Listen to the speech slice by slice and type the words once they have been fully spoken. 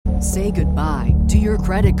Say goodbye to your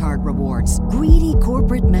credit card rewards. Greedy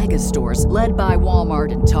corporate mega stores, led by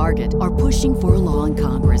Walmart and Target, are pushing for a law in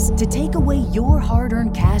Congress to take away your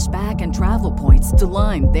hard-earned cash back and travel points to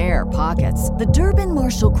line their pockets. The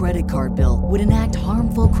Durbin-Marshall credit card bill would enact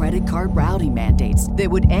harmful credit card routing mandates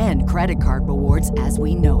that would end credit card rewards as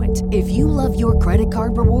we know it. If you love your credit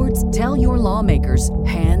card rewards, tell your lawmakers,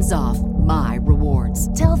 hands off my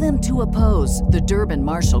rewards. Tell them to oppose the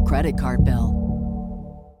Durbin-Marshall credit card bill.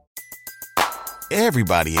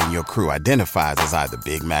 Everybody in your crew identifies as either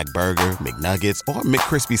Big Mac Burger, McNuggets, or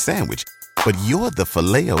McCrispy Sandwich. But you're the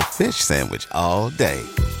Filet-O-Fish Sandwich all day.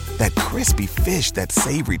 That crispy fish, that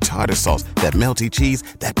savory tartar sauce, that melty cheese,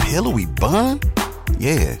 that pillowy bun.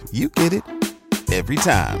 Yeah, you get it. Every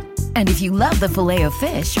time. And if you love the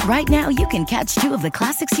Filet-O-Fish, right now you can catch two of the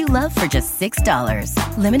classics you love for just $6.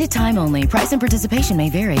 Limited time only. Price and participation may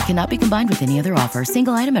vary. Cannot be combined with any other offer.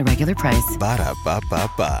 Single item at regular price.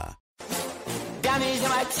 Ba-da-ba-ba-ba. Diamonds in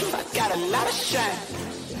my teeth, I got a lot of shine.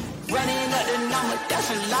 Running up the number, that's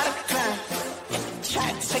a lot of crime.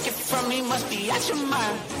 Try to take it from me, must be out your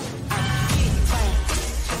mind.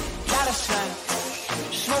 Lot of sun,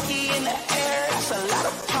 smoky in the air, that's a lot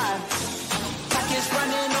of prime. Pockets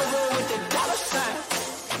running over with the dollar sign.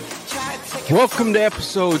 Welcome to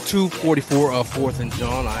episode 244 of Fourth and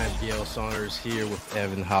John. I am DL Saunders here with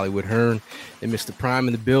Evan Hollywood Hearn and Mr. Prime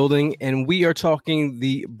in the building, and we are talking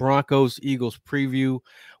the Broncos-Eagles preview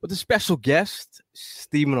with a special guest,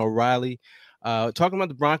 Stephen O'Reilly, talking about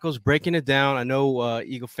the Broncos, breaking it down. I know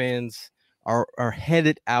Eagle fans are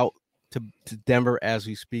headed out to Denver as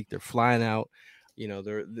we speak. They're flying out. We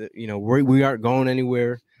aren't going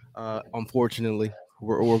anywhere, unfortunately.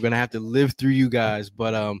 We're gonna have to live through you guys,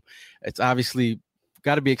 but it's obviously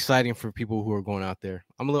got to be exciting for people who are going out there.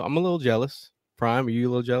 I'm a little jealous. Prime, are you a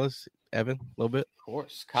little jealous? Evan, a little bit. Of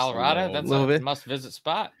course, Colorado. That's a must-visit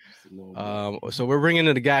spot. So we're bringing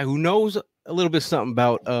in a guy who knows a little bit something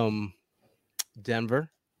about Denver.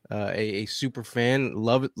 A super fan,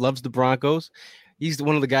 loves the Broncos. He's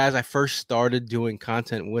one of the guys I first started doing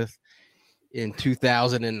content with in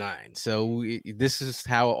 2009. So this is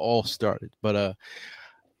how it all started. But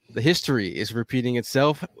the history is repeating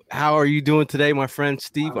itself. How are you doing today, my friend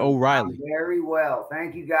Steve O'Reilly? I'm very well.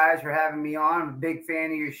 Thank you guys for having me on. I'm a big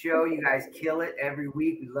fan of your show. You guys kill it every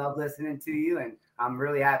week. We love listening to you, and I'm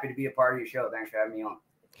really happy to be a part of your show. Thanks for having me on.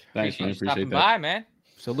 Thanks, man. Appreciate that. By, man.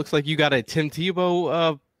 So it looks like you got a Tim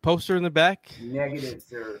Tebow poster in the back. Negative,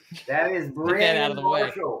 sir. That is Brandon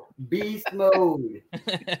Marshall. Beast mode.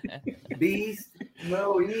 Beast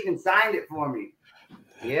mode. He even signed it for me.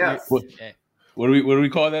 Yes. What do we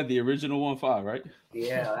call that? The original 1-5, right?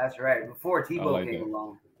 Yeah, that's right. Before Tebow came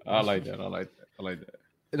along. I like that.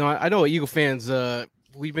 No, I know Eagle fans.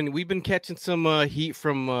 We've been catching some heat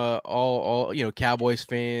from all Cowboys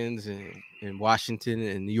fans and Washington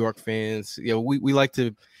and New York fans. We like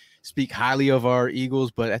to speak highly of our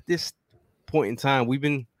Eagles, but at this point in time, we've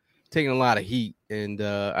been taking a lot of heat. And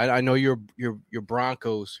I know your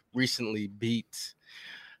Broncos recently beat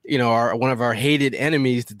one of our hated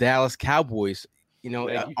enemies, the Dallas Cowboys.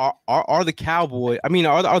 Are the Cowboys? I mean,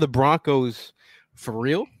 are the Broncos for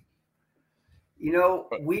real? We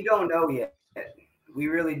don't know yet. We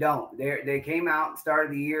really don't. They came out and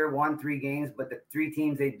started the year, won 3 games, but the 3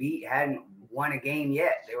 teams they beat hadn't won a game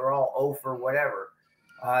yet. They were all 0 for whatever.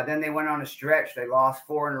 Then they went on a stretch. They lost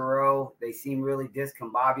 4 in a row. They seemed really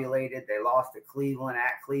discombobulated. They lost to Cleveland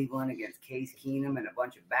at Cleveland against Case Keenum and a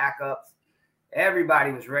bunch of backups.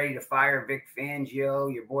 Everybody was ready to fire Vic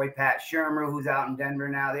Fangio, your boy Pat Shurmur, who's out in Denver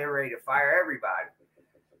now. They're ready to fire everybody.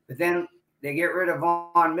 But then they get rid of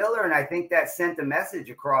Von Miller, and I think that sent a message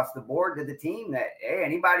across the board to the team that, hey,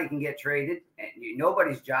 anybody can get traded, and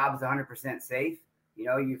nobody's job is 100% safe.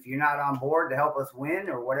 If you're not on board to help us win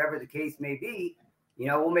or whatever the case may be,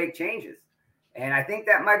 we'll make changes. And I think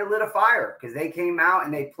that might have lit a fire because they came out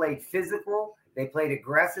and they played physical. They played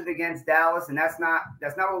aggressive against Dallas, and that's not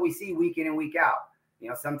what we see week in and week out.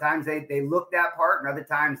 Sometimes they look that part, and other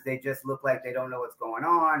times they just look like they don't know what's going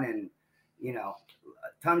on, and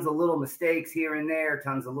tons of little mistakes here and there,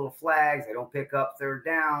 tons of little flags. They don't pick up third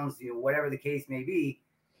downs, whatever the case may be.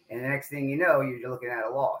 And the next thing you know, you're looking at a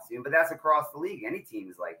loss. But that's across the league. Any team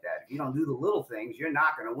is like that. If you don't do the little things, you're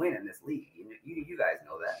not going to win in this league. You guys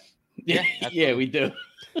know that. Yeah, we do.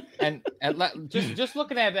 and just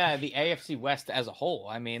looking at the AFC West as a whole,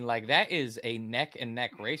 I mean, that is a neck and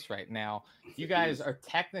neck race right now. You guys are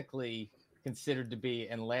technically considered to be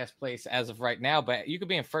in last place as of right now, but you could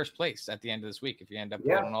be in first place at the end of this week if you end up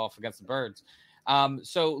going off against the Birds.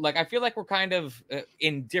 So like I feel like we're kind of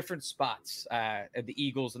in different spots, the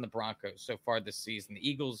Eagles and the Broncos so far this season. The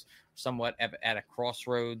Eagles somewhat at a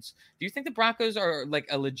crossroads. Do you think the Broncos are like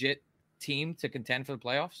a legit team to contend for the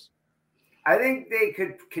playoffs? I think they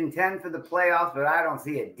could contend for the playoffs, but I don't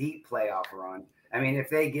see a deep playoff run. I mean, if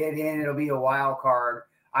they get in, it'll be a wild card.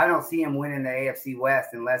 I don't see them winning the AFC West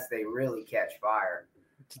unless they really catch fire.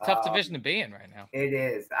 It's a tough division to be in right now. It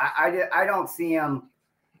is. I don't see them.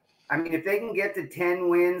 I mean, if they can get to 10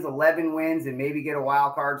 wins, 11 wins, and maybe get a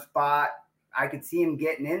wild card spot, I could see them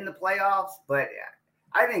getting in the playoffs. But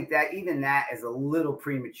I think that even that is a little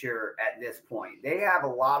premature at this point. They have a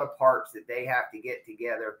lot of parts that they have to get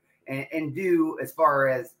together and do as far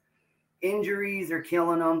as injuries are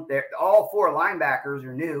killing them. All 4 linebackers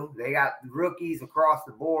are new. They got rookies across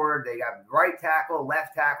the board. They got right tackle,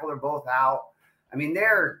 left tackle. They're both out. I mean,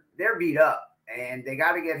 they're beat up, and they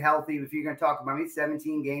got to get healthy. If you're going to talk about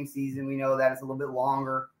 17-game season, we know that it's a little bit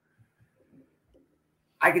longer.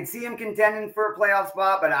 I could see them contending for a playoff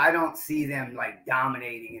spot, but I don't see them like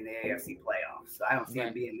dominating in the AFC playoffs. I don't see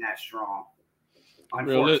them being that strong.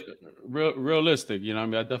 Realistic, you know. I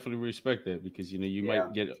mean, I definitely respect that because you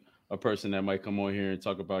might get a person that might come on here and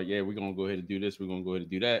talk about, we're gonna go ahead and do this, we're gonna go ahead and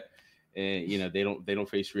do that, and they don't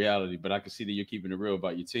face reality. But I can see that you're keeping it real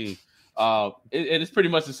about your team. It is pretty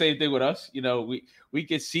much the same thing with us. We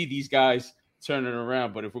can see these guys turning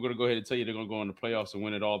around, but if we're gonna go ahead and tell you they're gonna go in the playoffs and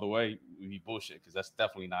win it all the way, we'd be bullshit because that's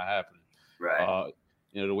definitely not happening. Right.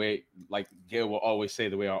 The way, like Gail will always say,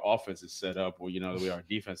 the way our offense is set up, or the way our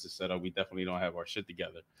defense is set up, we definitely don't have our shit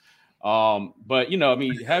together. But I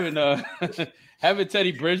mean, having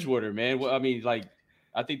Teddy Bridgewater, man. Well, I mean, like,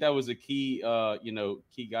 I think that was a key,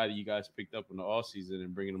 key guy that you guys picked up in the offseason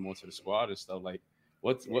and bringing him onto the squad and stuff. Like,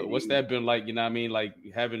 what's that been like? You know what I mean? Like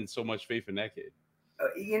having so much faith in that kid.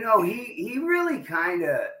 He really kind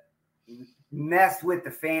of messed with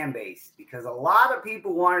the fan base because a lot of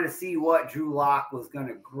people wanted to see what Drew Lock was going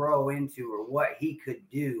to grow into or what he could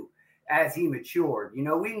do as he matured. We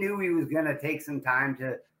knew he was going to take some time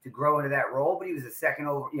to grow into that role, but he was a second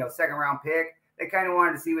round pick. They kind of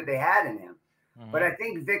wanted to see what they had in him. Mm-hmm. But I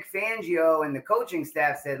think Vic Fangio and the coaching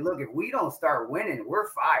staff said, look, if we don't start winning, we're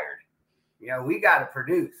fired. We got to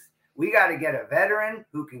produce. We got to get a veteran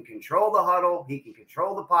who can control the huddle. He can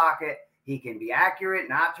control the pocket. He can be accurate,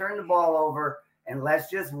 not turn the ball over, and let's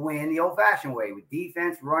just win the old-fashioned way with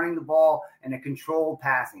defense, running the ball, and a controlled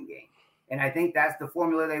passing game. And I think that's the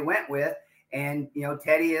formula they went with. And,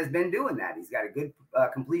 Teddy has been doing that. He's got a good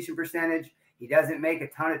completion percentage. He doesn't make a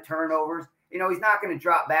ton of turnovers. He's not going to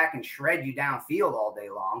drop back and shred you downfield all day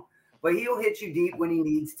long, but he'll hit you deep when he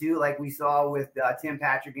needs to, like we saw with Tim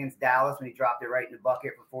Patrick against Dallas when he dropped it right in the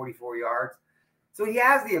bucket for 44 yards. So he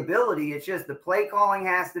has the ability. It's just the play calling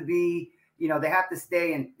has to be, they have to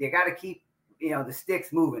stay and they got to keep, the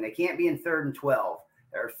sticks moving. They can't be in 3rd and 12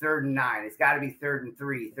 or 3rd and 9. It's got to be 3rd and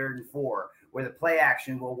 3, 3rd and 4, where the play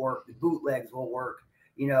action will work. The bootlegs will work.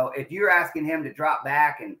 If you're asking him to drop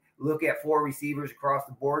back and look at 4 receivers across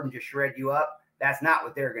the board and just shred you up, that's not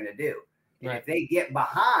what they're going to do. And if they get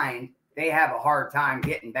behind, they have a hard time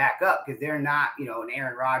getting back up because they're not, an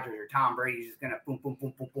Aaron Rodgers or Tom Brady's just going to boom, boom,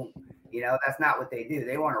 boom, boom, boom. That's not what they do.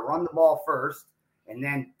 They want to run the ball first and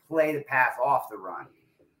then play the pass off the run.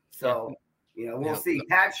 So, we'll see.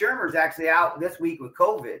 Pat Shurmur's actually out this week with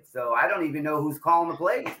COVID, so I don't even know who's calling the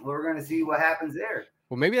plays. We're going to see what happens there.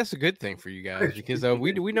 Well, maybe that's a good thing for you guys because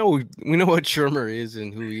we know what Shurmur is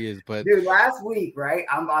and who he is. But dude, last week, right?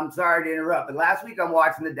 I'm sorry to interrupt, but last week I'm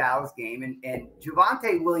watching the Dallas game and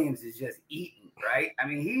Javonte Williams is just eating, right? I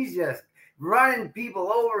mean, he's just running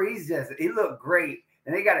people over. He looked great,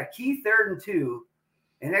 and they got a key 3rd and 2,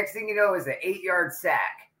 and next thing you know is an 8-yard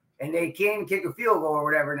sack, and they can't kick a field goal or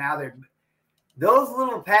whatever. Now those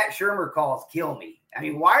little Pat Shurmur calls kill me. I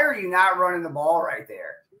mean, why are you not running the ball right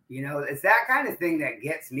there? It's that kind of thing that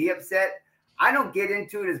gets me upset. I don't get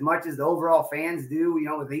into it as much as the overall fans do,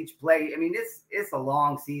 with each play. I mean, it's a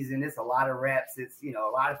long season. It's a lot of reps. It's, a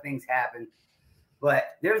lot of things happen.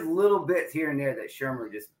 But there's little bits here and there that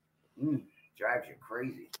Shurmur just drives you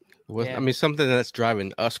crazy. Well, I mean, something that's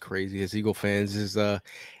driving us crazy as Eagle fans is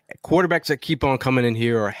quarterbacks that keep on coming in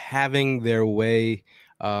here are having their way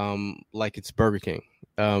like it's Burger King.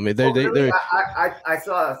 I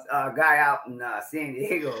saw a guy out in San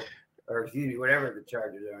Diego, or excuse me, whatever the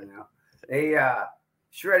Chargers are now. They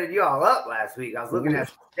shredded you all up last week. I was looking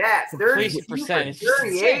at stats. 30%,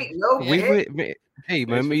 38. No kidding. Hey,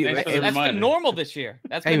 man, that's been normal this year.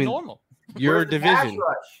 That's been normal. Your division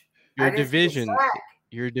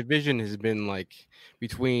has been like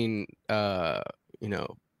between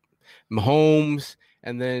Mahomes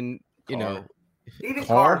and then Steven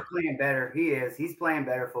Carr's playing better. He is. He's playing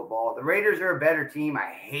better football. The Raiders are a better team. I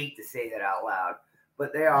hate to say that out loud,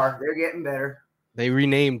 but they are. They're getting better. They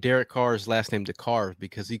renamed Derek Carr's last name to Carve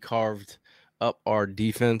because he carved up our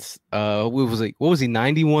defense. What was he?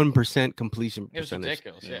 91% completion percentage.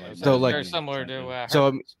 It was ridiculous. Yeah. So like very similar to.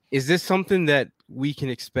 So is this something that we can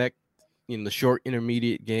expect in the short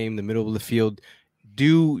intermediate game, the middle of the field?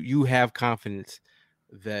 Do you have confidence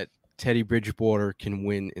that Teddy Bridgewater can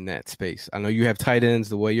win in that space? I know you have tight ends.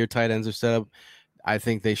 The way your tight ends are set up, I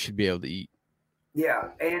think they should be able to eat. Yeah,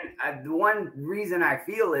 and the one reason I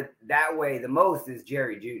feel it that way the most is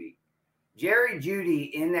Jerry Jeudy. Jerry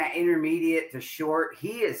Jeudy in that intermediate to short,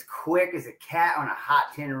 he is quick as a cat on a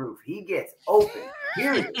hot tin roof. He gets open.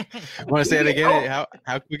 Period. Want to say it again?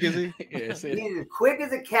 How quick is he? He's as quick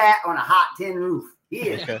as a cat on a hot tin roof. He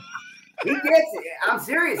is. Okay. He gets it. I'm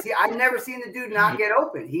serious. I've never seen the dude not get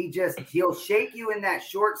open. He'll shake you in that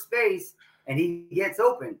short space, and he gets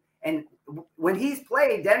open. And when he's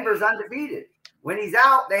played, Denver's undefeated. When he's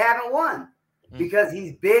out, they haven't won because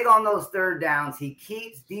he's big on those third downs. He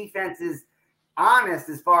keeps defenses honest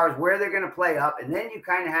as far as where they're going to play up, and then you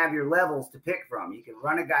kind of have your levels to pick from. You can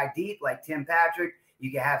run a guy deep like Tim Patrick. You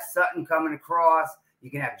can have Sutton coming across. You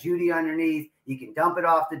can have Jeudy underneath. You can dump it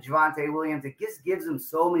off to Javonte Williams. It just gives them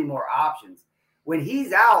so many more options. When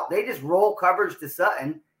he's out, they just roll coverage to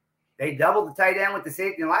Sutton. They double the tight end with the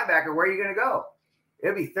safety and linebacker. Where are you going to go?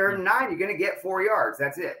 It'll be 3rd and 9. You're going to get 4 yards.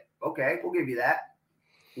 That's it. Okay, we'll give you that.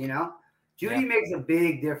 Jeudy makes a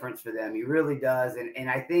big difference for them. He really does. And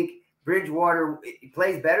I think Bridgewater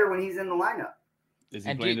plays better when he's in the lineup. Is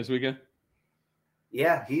he playing this weekend?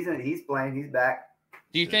 Yeah, he's playing. He's back.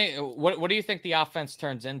 Do you think what do you think the offense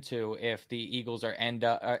turns into if the Eagles end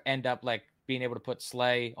up like being able to put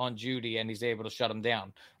Slay on Jeudy and he's able to shut him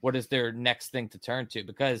down? What is their next thing to turn to?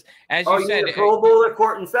 Because as you said, the Pro Bowler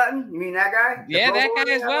Courtland Sutton. You mean that guy? Yeah, that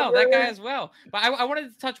guy as well. That guy as well. But I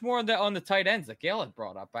wanted to touch more on the tight ends that Gail had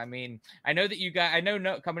brought up. I mean, I know that you guys. I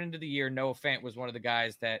know coming into the year, Noah Fant was one of the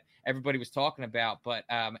guys that everybody was talking about. But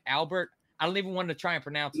Albert, I don't even want to try and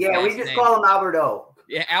pronounce his last we just name. call him Alberto.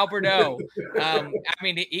 Yeah, Alberto. I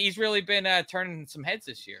mean, he's really been turning some heads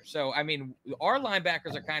this year. So, I mean, our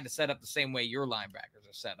linebackers are kind of set up the same way your linebackers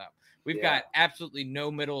are set up. We've got absolutely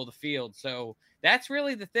no middle of the field. So that's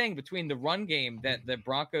really the thing between the run game that the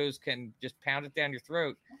Broncos can just pound it down your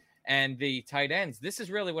throat and the tight ends. This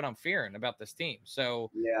is really what I'm fearing about this team.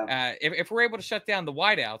 So if we're able to shut down the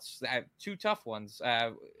wideouts, 2 tough ones,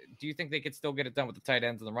 do you think they could still get it done with the tight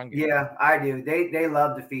ends in the run game? Yeah, I do. They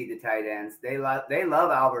love to feed the tight ends. They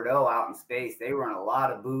love Alberto out in space. They run a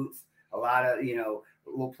lot of boots, a lot of,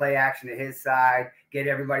 little play action to his side, get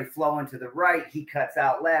everybody flowing to the right. He cuts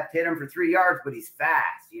out left, hit him for 3 yards, but he's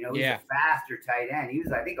fast. He's a faster tight end. He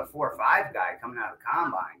was, I think, a 4.5 guy coming out of the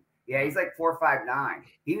combine. Yeah, he's like 4.59.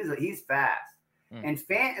 He's fast. And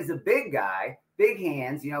Fant is a big guy, big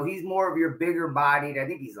hands. He's more of your bigger bodied. I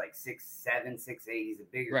think he's like 6'7", 6'8". He's a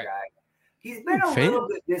bigger guy. He's been a little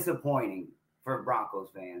bit disappointing for Broncos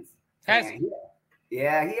fans. Has he?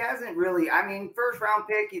 Yeah, he hasn't really. I mean, 1st round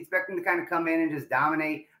pick, you expect him to kind of come in and just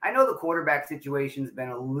dominate. I know the quarterback situation's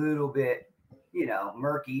been a little bit,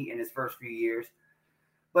 murky in his first few years.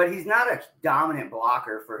 But he's not a dominant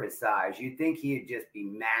blocker for his size. You'd think he'd just be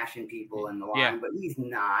mashing people in the line, but he's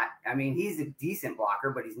not. I mean, he's a decent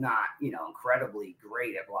blocker, but he's not, incredibly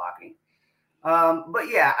great at blocking. But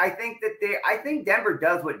yeah, I think Denver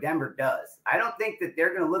does what Denver does. I don't think that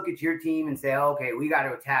they're going to look at your team and say, okay, we got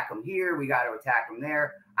to attack them here. We got to attack them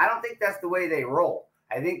there. I don't think that's the way they roll.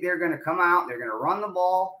 I think they're going to come out, they're going to run the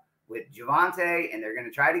ball with Javonte, and they're going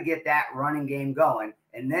to try to get that running game going.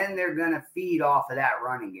 And then they're going to feed off of that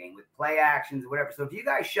running game with play actions, whatever. So if you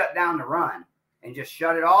guys shut down the run and just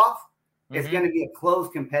shut it off, it's going to be a close,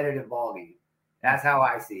 competitive ball game. That's how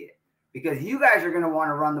I see it. Because you guys are going to want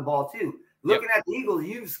to run the ball too. Looking at the Eagles,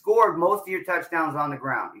 you've scored most of your touchdowns on the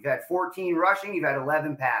ground. You've had 14 rushing. You've had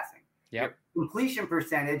 11 passing. Your completion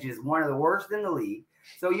percentage is one of the worst in the league.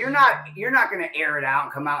 So you're not going to air it out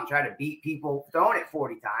and come out and try to beat people throwing it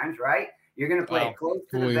 40 times, right? You're going to play it close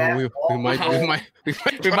to the vest.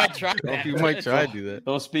 We might try to do that.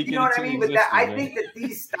 Don't speak. You know what I mean? But I think that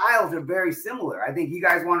these styles are very similar. I think you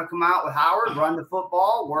guys want to come out with Howard, run the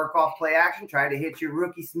football, work off play action, try to hit your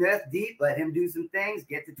rookie Smith deep, let him do some things,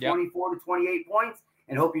 get to 24 to 28 points,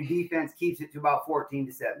 and hope your defense keeps it to about 14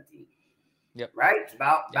 to 17. Right? It's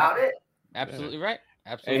about it. Absolutely right.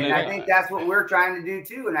 Absolutely. And I think that's what we're trying to do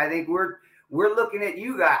too. And I think we're looking at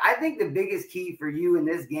you guys. I think the biggest key for you in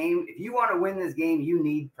this game, if you want to win this game, you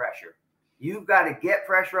need pressure. You've got to get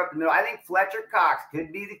pressure up the middle. I think Fletcher Cox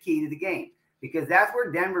could be the key to the game because that's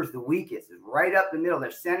where Denver's the weakest, is right up the middle. Their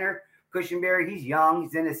center, Cushenberry, he's young.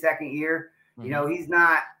 He's in his second year. Mm-hmm. You know, he's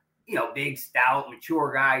not, big, stout,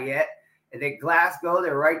 mature guy yet. And then Glasgow,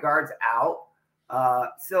 their right guard's out.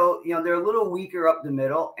 So, they're a little weaker up the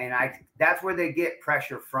middle. And that's where they get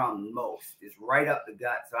pressure from most, is right up the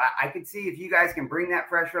gut. So I could see if you guys can bring that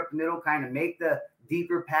pressure up the middle, kind of make the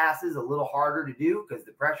deeper passes a little harder to do because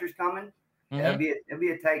the pressure's coming. Mm-hmm. It'll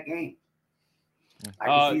be a tight game. I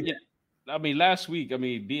can see that. I mean, last week,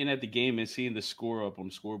 being at the game and seeing the score up on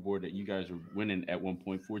the scoreboard that you guys were winning at 1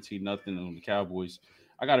 point, 14-0 on the Cowboys.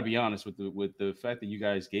 I got to be honest with the fact that you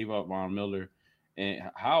guys gave up Von Miller, and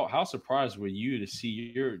how surprised were you to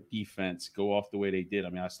see your defense go off the way they did? I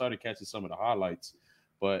mean, I started catching some of the highlights,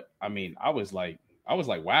 but I mean, I was like,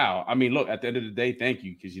 wow. I mean, look, at the end of the day, thank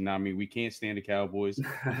you, because we can't stand the Cowboys.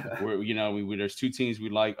 There's two teams we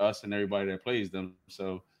like, us and everybody that plays them.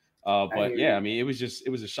 So. But yeah, I mean, it was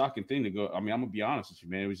a shocking thing to go. I mean, I'm gonna be honest with you,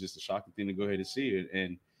 man. It was just a shocking thing to go ahead and see it.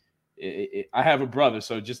 And I have a brother,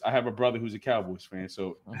 I have a brother who's a Cowboys fan.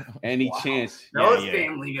 So any chance,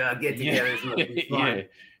 family get together,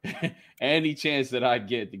 any chance that I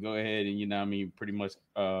get to go ahead and pretty much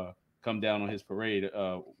come down on his parade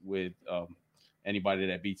with anybody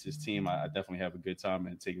that beats his team, I definitely have a good time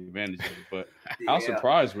and take advantage of it. But how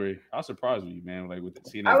surprised were you, man? Like with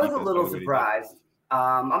seeing that I was a little surprised.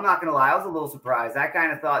 I'm not going to lie. I was a little surprised. I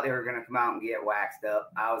kind of thought they were going to come out and get waxed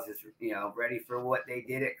up. I was just, ready for what they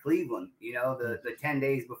did at Cleveland, the 10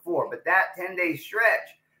 days before. But that 10-day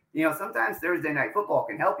stretch, sometimes Thursday night football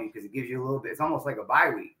can help you because it gives you a little bit. It's almost like a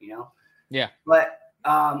bye week, Yeah. But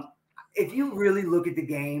if you really look at the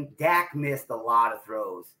game, Dak missed a lot of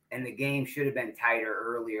throws, and the game should have been tighter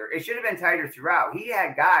earlier. It should have been tighter throughout. He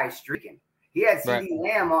had guys streaking. He had CeeDee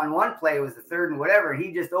Lamb on one play, it was the third and whatever, and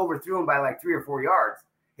he just overthrew him by like 3 or 4 yards.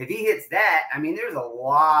 If he hits that, I mean, there's a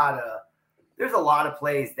lot of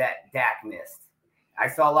plays that Dak missed. I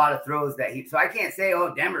saw a lot of throws so I can't say,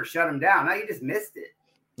 Denver shut him down. No, he just missed it.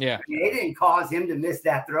 Yeah. I mean, they didn't cause him to miss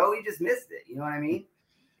that throw. He just missed it. You know what I mean?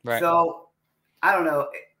 Right. So I don't know.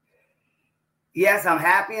 Yes, I'm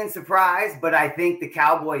happy and surprised, but I think the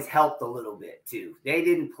Cowboys helped a little bit too. They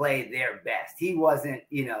didn't play their best. He wasn't,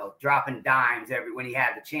 dropping dimes when he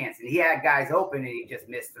had the chance, and he had guys open and he just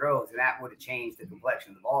missed throws, and that would have changed the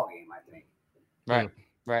complexion of the ball game, I think.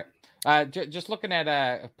 Right. Just looking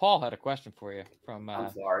at Paul had a question for you from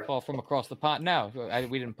Paul from across the pond. No,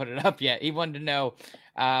 we didn't put it up yet. He wanted to know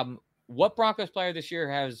what Broncos player this year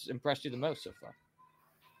has impressed you the most so far.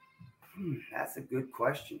 That's a good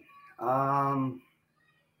question. I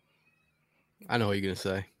know what you're going to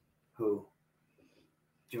say. Who?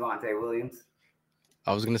 Javonte Williams.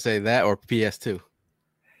 I was going to say that or PS2.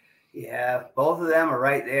 Yeah, both of them are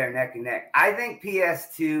right there, neck and neck. I think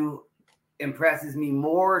PS2 impresses me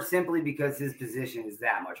more simply because his position is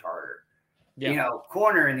that much harder. Yeah.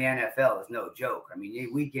 Corner in the NFL is no joke. I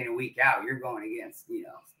mean, week in and week out, you're going against,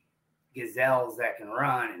 gazelles that can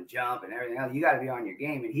run and jump and everything else. You got to be on your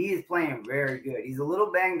game, and he is playing very good. He's a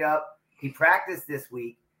little banged up. He practiced this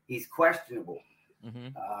week. He's questionable.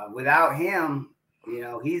 Mm-hmm. Without him,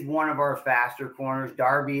 he's one of our faster corners.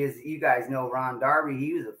 Darby is, you guys know Ron Darby.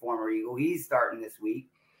 He was a former Eagle. He's starting this week.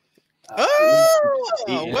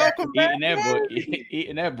 Welcome back.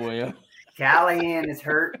 Eating that boy up. Callahan is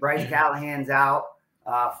hurt. Bryce Callahan's out.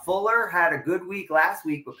 Fuller had a good week last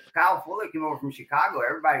week, but Kyle Fuller came over from Chicago.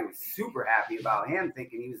 Everybody was super happy about him,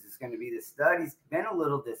 thinking he was just going to be the stud. He's been a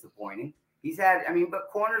little disappointing. But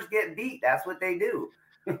corners get beat. That's what they do.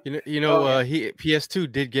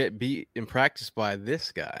 PS2 did get beat in practice by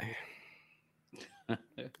this guy.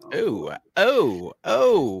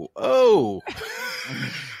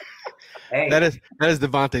 Hey, that is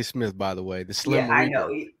Devontae Smith, by the way. The slim. Yeah, I know.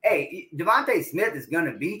 Devontae Smith is going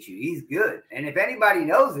to beat you. He's good, and if anybody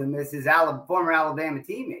knows him, it's his former Alabama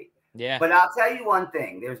teammate. Yeah. But I'll tell you one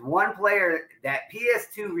thing. There's one player that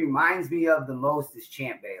PS2 reminds me of the most is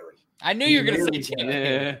Champ Bailey. I knew you were going to say Champ.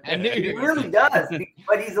 Yeah. I knew he really does,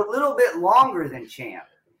 but he's a little bit longer than Champ.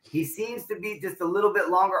 He seems to be just a little bit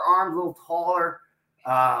longer arms, a little taller.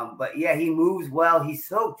 But yeah, he moves well. He's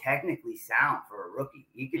so technically sound for a rookie.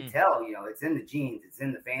 You can tell, it's in the genes, it's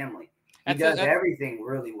in the family. He does everything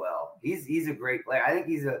really well. He's a great player. I think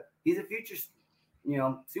he's a future,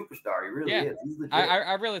 superstar. He really is. He's legit.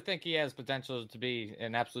 I really think he has potential to be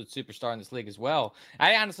an absolute superstar in this league as well.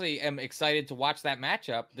 I honestly am excited to watch that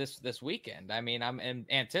matchup this weekend. I mean, I'm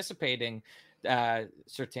anticipating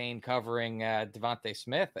Surtain covering Devontae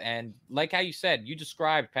Smith, and like how you said, you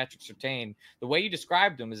described Patrick Surtain. The way you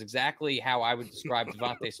described him is exactly how I would describe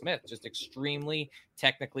Devontae Smith. Just extremely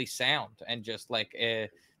technically sound, and just like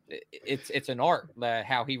it's an art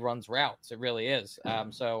how he runs routes. It really is.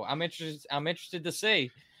 So I'm interested to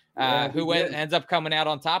see who ends up coming out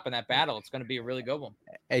on top in that battle. It's going to be a really good one.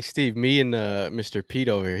 Hey, Steve, me and Mr. Pete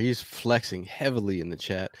over here, he's flexing heavily in the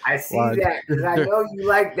chat. I see that because I know you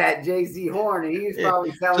like that J.C. Horn, and he's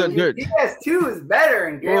probably telling you PS2 is better.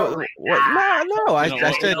 And no, I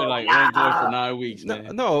said like for 9 weeks,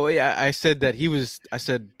 man. No, I said that he was. I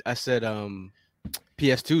said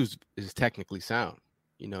PS2 is technically sound,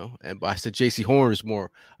 but I said J.C. Horn is more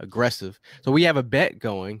aggressive. So we have a bet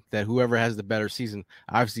going that whoever has the better season.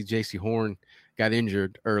 Obviously, J.C. Horn got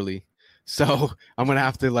injured early. So I'm gonna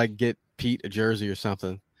have to get Pete a jersey or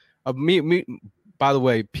something. Me. By the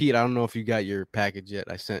way, Pete, I don't know if you got your package yet.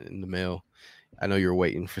 I sent it in the mail. I know you're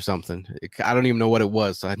waiting for something. I don't even know what it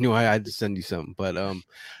was, so I knew I had to send you something. But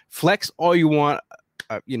flex all you want.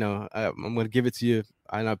 I'm gonna give it to you.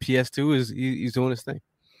 I know PS2 he's doing his thing.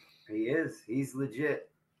 He is. He's legit.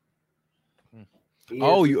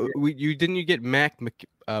 You didn't get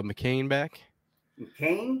McCain back?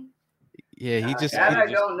 McCain? Yeah, I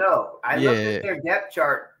don't know. I looked at their depth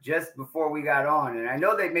chart just before we got on, and I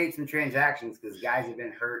know they've made some transactions because guys have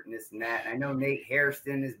been hurt and this and that. And I know Nate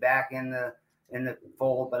Hairston is back in the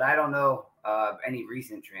fold, but I don't know any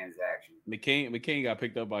recent transactions. McCain got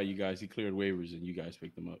picked up by you guys. He cleared waivers, and you guys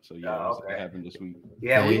picked him up. So that happened this week.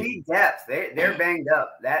 Yeah, we need depth. They're banged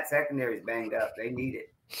up. That secondary is banged up. They need it.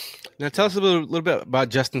 Now tell us a little bit about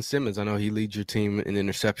Justin Simmons. I know he leads your team in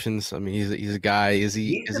interceptions. I mean, he's a guy. Is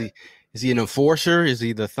he an enforcer? Is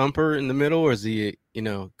he the thumper in the middle, or is he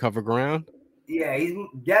cover ground? Yeah, he's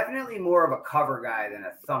definitely more of a cover guy than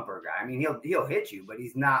a thumper guy. I mean, he'll hit you, but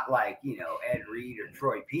he's not like Ed Reed or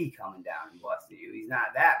Troy P coming down and busting you. He's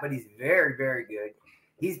not that, but he's very, very good.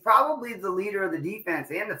 He's probably the leader of the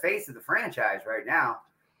defense and the face of the franchise right now.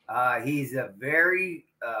 He's a very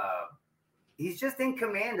he's just in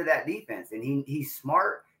command of that defense, and he's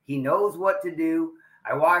smart. He knows what to do.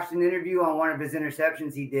 I watched an interview on one of his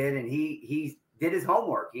interceptions he did, and he did his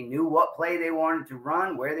homework. He knew what play they wanted to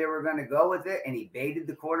run, where they were going to go with it, and he baited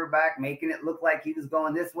the quarterback, making it look like he was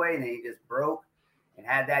going this way, and then he just broke and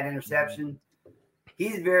had that interception.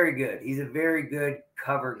 He's very good. He's a very good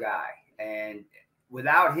cover guy, and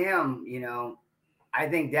without him, I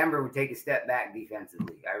think Denver would take a step back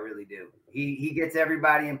defensively. I really do. He gets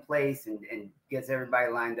everybody in place and gets everybody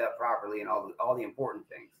lined up properly and all the important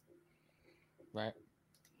things. Right.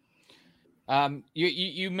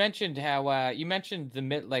 You mentioned how you mentioned the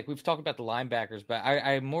mid, we've talked about the linebackers, but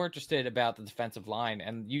I'm more interested about the defensive line.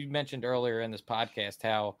 And you mentioned earlier in this podcast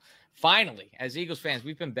how finally, as Eagles fans,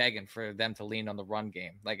 we've been begging for them to lean on the run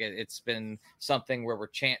game. It's been something where we're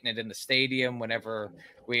chanting it in the stadium whenever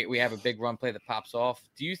we have a big run play that pops off.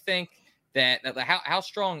 Do you think that how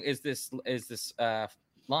strong is this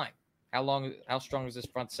line? How strong is this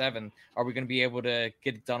front seven? Are we going to be able to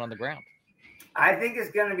get it done on the ground? I think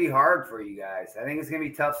it's going to be hard for you guys. I think it's going to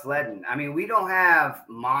be tough sledding. I mean, we don't have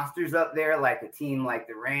monsters up there like a team like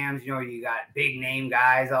the Rams. You got big name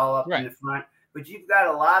guys all up in the front, but you've got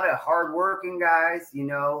a lot of hardworking guys,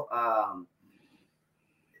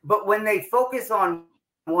 But when they focus on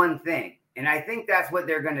one thing, and I think that's what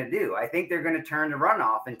they're going to do. I think they're going to turn the run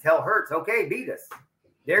off and tell Hurts, okay, beat us.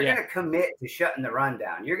 They're going to commit to shutting the run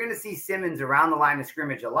down. You're going to see Simmons around the line of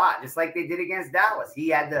scrimmage a lot, just like they did against Dallas. He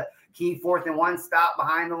had the key 4th and 1 stop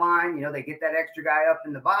behind the line. They get that extra guy up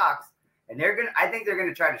in the box, and I think they're going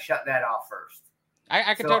to try to shut that off first.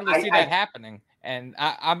 I can totally see that happening. And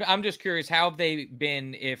I'm just curious, how have they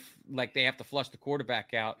been if they have to flush the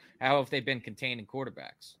quarterback out? How have they been containing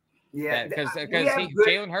quarterbacks? Yeah, because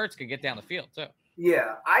Jalen Hurts can get down the field too.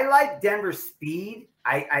 Yeah, I like Denver's speed.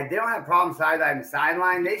 They don't have problems sideline to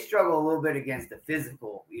sideline. They struggle a little bit against the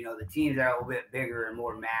physical. The teams that are a little bit bigger and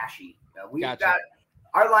more mashy. We've got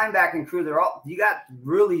our linebacking crew. You got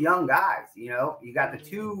really young guys. You got the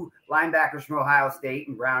 2 linebackers from Ohio State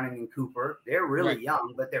and Browning and Cooper. They're really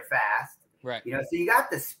young, but they're fast. Right. So you got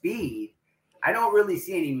the speed. I don't really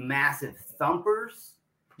see any massive thumpers.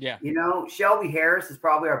 Yeah. Shelby Harris is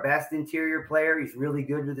probably our best interior player. He's really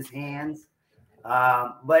good with his hands.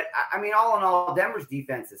 But I mean, all in all, Denver's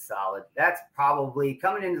defense is solid. That's probably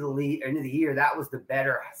coming into the year. That was the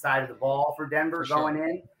better side of the ball for Denver going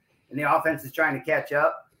in, and the offense is trying to catch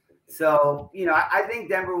up. So, I think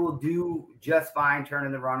Denver will do just fine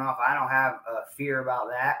turning the run off. I don't have a fear about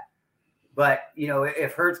that. But,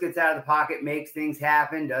 if Hurts gets out of the pocket, makes things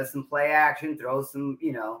happen, does some play action, throws some,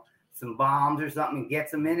 some bombs or something and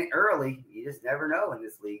gets them in it early, you just never know in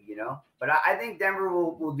this league, But I think Denver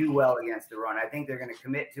will do well against the run. I think they're going to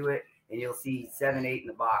commit to it, and you'll see 7-8 in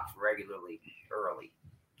the box regularly early.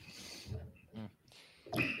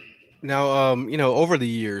 Now, over the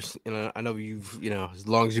years, I know you've, as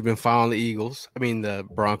long as you've been following the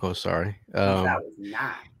Broncos, sorry. That was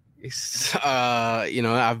 9. It's,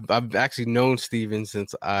 I've actually known Steven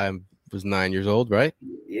since I was 9 years old, right?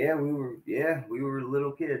 Yeah, we were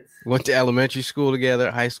little kids. Went to elementary school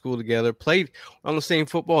together, high school together, played on the same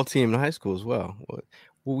football team in high school as well.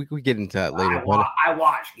 We get into that later. I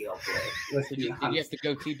watched Gale play. Did you have the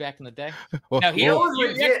goatee back in the day? No, he was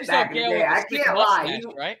legit back in the day. I can't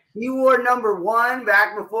lie. He wore number 1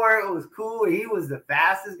 back before it was cool. He was the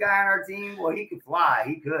fastest guy on our team. Well, he could fly.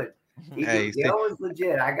 He could. Gale was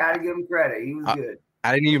legit. I got to give him credit. He was good.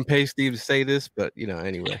 I didn't even pay Steve to say this, but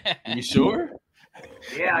anyway. You sure?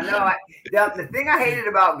 Yeah, no. The thing I hated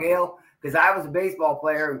about Gale, because I was a baseball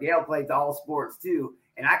player and Gale played all sports too,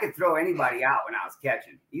 and I could throw anybody out when I was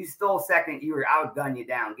catching. You stole second, I would gun you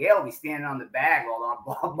down. Gale would be standing on the bag while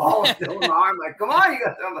the ball was still in my arm. Like, come on, you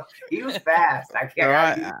got something. He was fast. I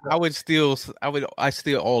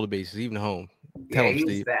steal all the bases, even home. Tell him, he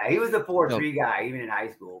Steve. Was fast. He was a 4-3 guy, even in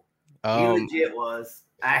high school. He legit was.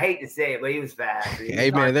 I hate to say it, but he was fast.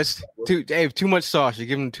 Hey, man, that's too much sauce. You're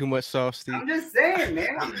giving him too much sauce, Steve. I'm just saying,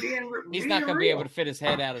 man. He's not going to be able to fit his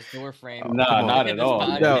head out his door frame. No, not at all.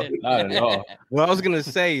 No, not at all. What I was going to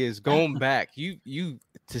say is going back, you've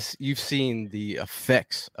seen the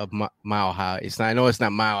effects of Mile High. I know it's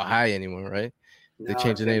not Mile High anymore, right? They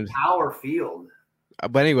changed the name. Power Field.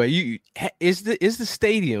 But anyway, is the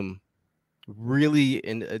stadium really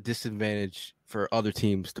a disadvantage for other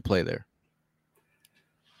teams to play there?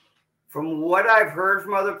 From what I've heard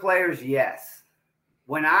from other players, yes.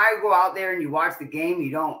 When I go out there and you watch the game,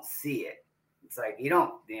 you don't see it. It's like you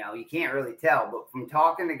can't really tell. But from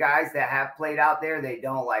talking to guys that have played out there, they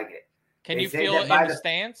don't like it. Can you feel it in the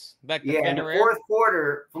stands? In the fourth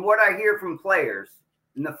quarter, from what I hear from players,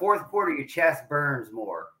 in the fourth quarter, your chest burns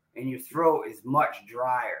more and your throat is much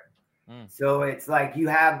drier. So it's like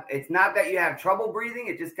it's not that you have trouble breathing.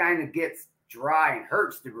 It just kind of gets dry and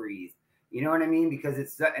hurts to breathe. You know what I mean? Because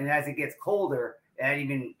and as it gets colder, that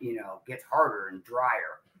even, gets harder and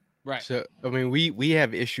drier. Right. So, I mean, we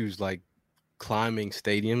have issues like climbing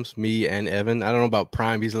stadiums, me and Evan. I don't know about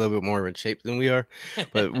Prime. He's a little bit more in shape than we are.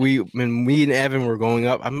 But when me and Evan were going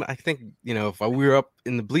up, I think, if we were up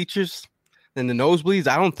in the bleachers and the nosebleeds,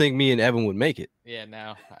 I don't think me and Evan would make it. Yeah,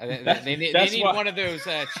 no. They need one of those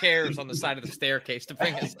chairs on the side of the staircase to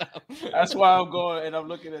bring us up. That's why I'm going and I'm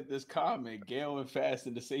looking at this comment. Gale and Fast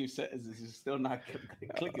in the same sentences is still not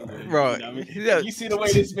clicking with it. Bro, you see the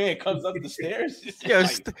way this man comes up the stairs?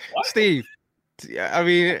 Steve. I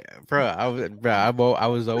mean, I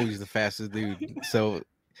was always the fastest dude. So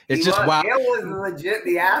it's just wild. Gale was legit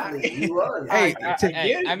the athlete. He was.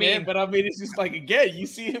 It's just like, again, you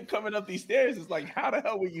see him coming up these stairs. It's like, how the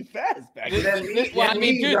hell were you fast back then? They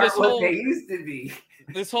used to be.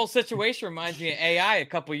 This whole situation reminds me of AI. A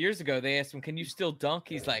couple years ago, they asked him, "Can you still dunk?"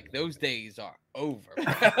 He's like, "Those days are over."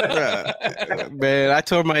 Man, I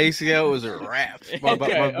tore my ACL. It was a wrap.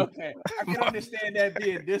 Okay. I can understand that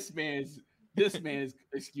being this man's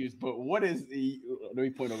excuse, but what is let me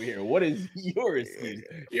point over here. What is your excuse?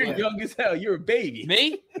 You're young as hell. You're a baby.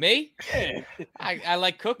 Me? Yeah. I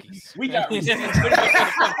like cookies. We got He said,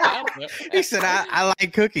 I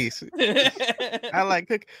like cookies. I like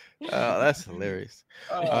cookies. Oh, that's hilarious.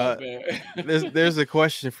 There's a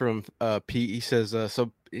question from Pete. He says,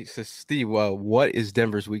 Steve, what is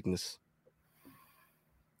Denver's weakness?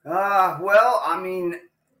 Well, I mean,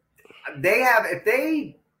 if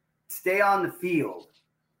they stay on the field,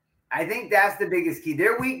 I think that's the biggest key.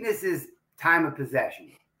 Their weakness is time of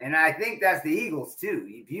possession. And I think that's the Eagles too.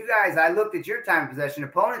 If you guys, I looked at your time of possession,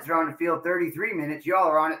 opponents are on the field 33 minutes. Y'all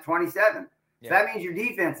are on it 27. Yeah. So that means your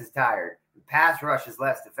defense is tired. The pass rush is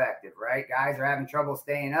less effective, right? Guys are having trouble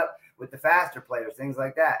staying up with the faster players, things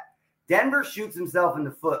like that. Denver shoots himself in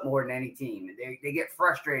the foot more than any team. They get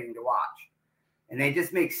frustrating to watch. And they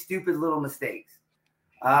just make stupid little mistakes.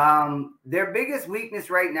 Their biggest weakness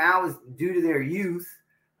right now is due to their youth.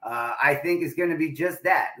 I think is going to be just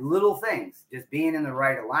that, little things, just being in the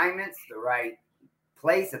right alignments, the right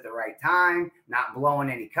place at the right time, not blowing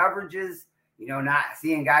any coverages, not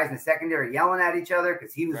seeing guys in the secondary yelling at each other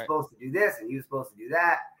because he was supposed to do this and he was supposed to do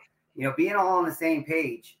that, being all on the same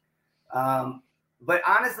page. But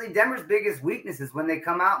honestly, Denver's biggest weakness is when they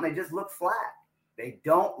come out and they just look flat. They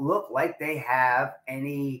don't look like they have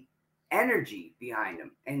any energy behind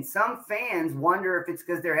them. And some fans wonder if it's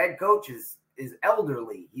because their head coach is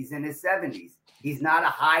elderly. He's in his 70s. He's not a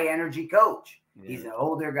high energy coach. Yeah. He's an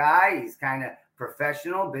older guy. He's kind of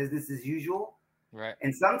professional, business as usual. Right.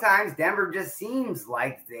 And sometimes Denver just seems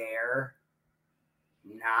like they're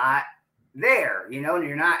not there, and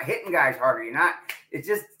you're not hitting guys harder. It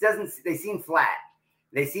just doesn't, they seem flat.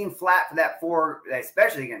 They seemed flat for that 4,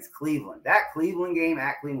 especially against Cleveland. That Cleveland game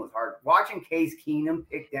at Cleveland was hard. Watching Case Keenum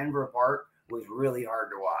pick Denver apart was really hard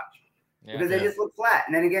to watch because they just look flat.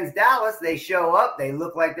 And then against Dallas, they show up, they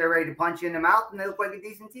look like they're ready to punch you in the mouth, and they look like a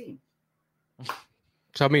decent team.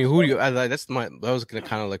 So I mean, who do you? That was gonna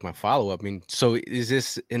kind of like my follow up. I mean, so is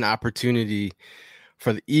this an opportunity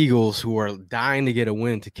for the Eagles, who are dying to get a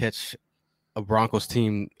win, to catch a Broncos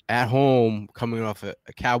team at home coming off a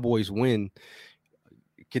Cowboys win?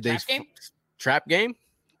 Could they trap game?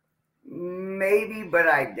 Maybe, but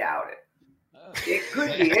I doubt it. It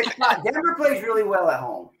could be. It's not. Denver plays really well at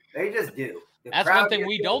home. They just do. That's one thing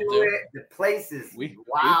we don't do. The place is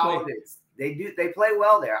wild. They play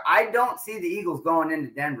well there. I don't see the Eagles going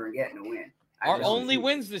into Denver and getting a win. Our only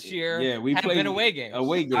wins this year have been away games.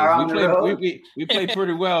 We played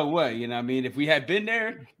pretty well away. You know what I mean? If we had been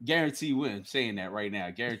there, guarantee win. I'm saying that right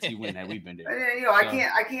now. Guarantee win had we been there. You know, I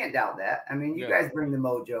can't doubt that. I mean, you guys bring the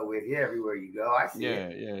mojo with you everywhere you go. I see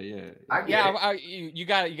it. You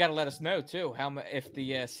got to let us know too if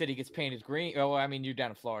the city gets painted green. Oh, I mean, you're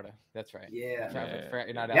down in Florida. That's right. Yeah.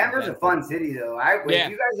 Denver's a fun city though.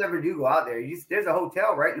 If you guys ever do go out there, there's a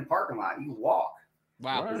hotel right in the parking lot. You walk.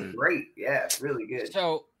 Wow, it's great. Yeah, it's really good.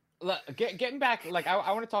 So, getting back, like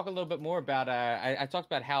I want to talk a little bit more about. I talked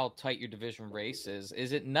about how tight your division race is.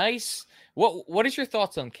 Is it nice? What is your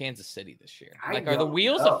thoughts on Kansas City this year? Like, are the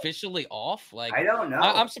wheels officially off? Like, I don't know.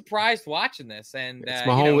 I'm surprised watching this, and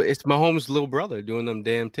it's Mahomes' little brother doing them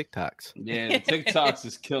damn TikToks. Yeah, the TikToks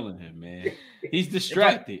is killing him, man. He's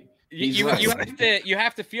distracted. You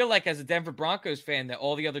have to feel like, as a Denver Broncos fan, that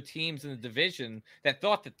all the other teams in the division that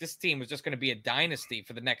thought that this team was just going to be a dynasty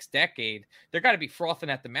for the next decade, they're got to be frothing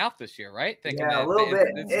at the mouth this year, right? A little bit.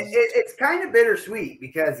 It's kind of bittersweet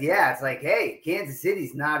because it's like, hey, Kansas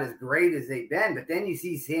City's not as great as they've been, but then you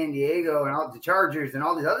see San Diego and all the Chargers and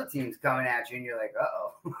all these other teams coming at you, and you're like,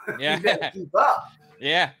 uh-oh, you better keep up.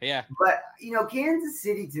 Yeah. But Kansas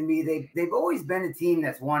City, to me, they've always been a team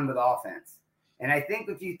that's won with offense. And I think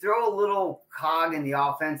if you throw a little cog in the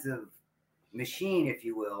offensive machine, if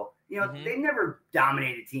you will, they've never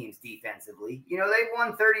dominated teams defensively. They've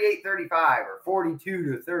won 38-35 or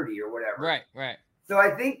 42-30 or whatever. Right. So I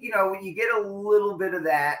think, when you get a little bit of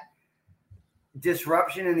that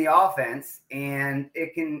disruption in the offense, and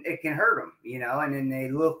it can hurt them, and then they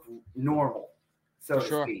look normal, so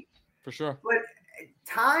to speak. For sure. But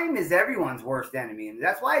time is everyone's worst enemy. And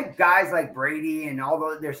that's why guys like Brady and all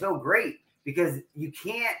those, they're so great. Because you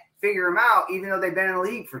can't figure them out, even though they've been in the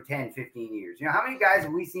league for 10, 15 years. How many guys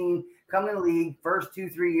have we seen come in the league, first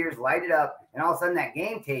 2-3 years, light it up, and all of a sudden that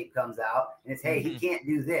game tape comes out, and it's, hey, he can't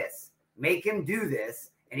do this. Make him do this,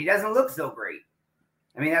 and he doesn't look so great.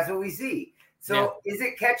 I mean, that's what we see. So is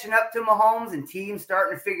it catching up to Mahomes and teams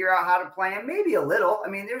starting to figure out how to play him? Maybe a little. I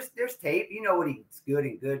mean, there's tape. You know what he's good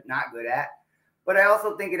and not good at. But I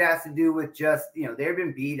also think it has to do with just, they've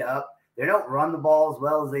been beat up. They don't run the ball as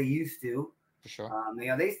well as they used to. For sure. They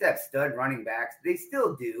used to have stud running backs. They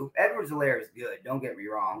still do. Edwards-Helaire is good. Don't get me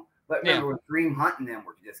wrong. But remember when Kareem Hunt and them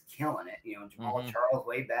were just killing it. Jamal Charles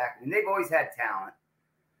way back. I mean, they've always had talent.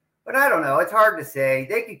 But I don't know. It's hard to say.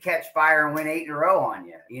 They could catch fire and win 8 in a row on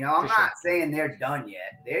you. I'm not saying they're done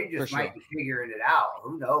yet. They just might be figuring it out.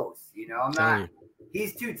 Who knows? I'm not.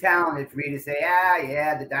 He's too talented for me to say,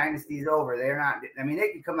 the dynasty's over. They're not. I mean, they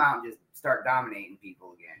could come out and just start dominating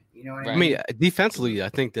people again. You know what I mean? Defensively, I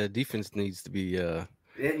think the defense needs to be.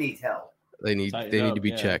 It needs help. They need to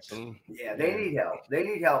be checked. Yeah, they need help. They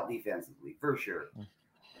need help defensively for sure.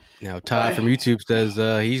 Now, Todd from YouTube says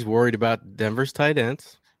he's worried about Denver's tight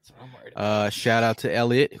ends. Shout out to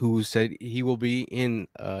Elliot, who said he will be in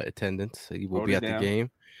attendance. He will be at the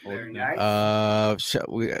game. Very nice.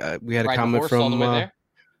 We had a comment from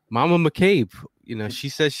Mama McCabe. She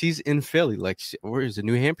says she's in Philly. Like, where is it?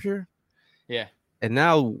 New Hampshire? Yeah. And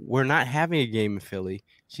now we're not having a game in Philly.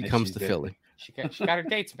 She comes to Philly. She got her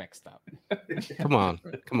dates mixed up. Come on,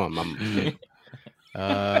 Mama.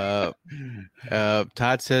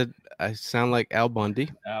 Todd said I sound like Al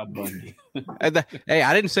Bundy. Hey,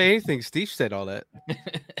 I didn't say anything. Steve said all that.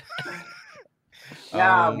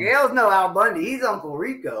 Now, Gail's no Al Bundy. He's Uncle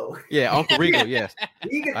Rico. Yeah, Uncle Rico, yes.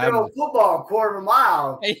 He can throw a football a quarter of a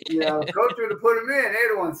mile. Coach would have put him in.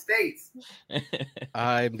 They're the one states.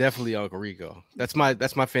 I'm definitely Uncle Rico. That's my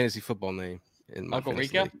fantasy football name. Uncle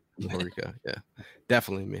Rico? Uncle Rico, yeah.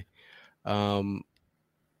 Definitely me.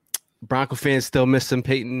 Bronco fans still missing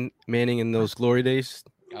Peyton Manning in those glory days.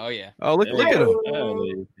 Oh, yeah. Oh, look at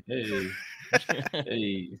him.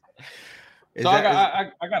 Hey. So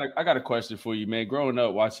I got a question for you, man. Growing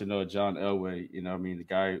up watching John Elway, the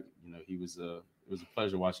guy, he was was a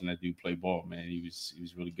pleasure watching that dude play ball, man. He was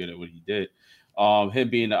really good at what he did. Him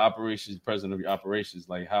being the president of your operations,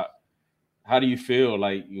 like how do you feel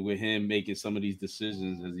like with him making some of these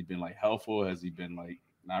decisions? Has he been like helpful? Has he been like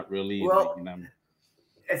not really? Well, like,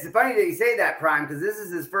 it's funny that you say that, Prime, because this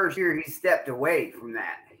is his first year he stepped away from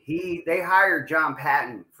that. They hired John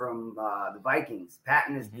Patton from the Vikings.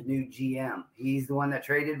 Patton is the new GM. He's the one that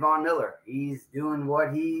traded Von Miller. He's doing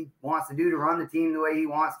what he wants to do to run the team the way he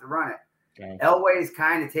wants to run it. Okay. Elway's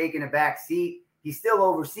kind of taking a back seat. He still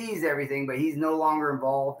oversees everything, but he's no longer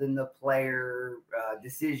involved in the player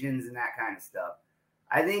decisions and that kind of stuff.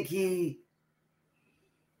 I think he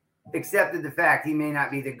accepted the fact he may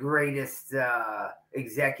not be the greatest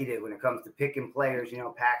executive when it comes to picking players,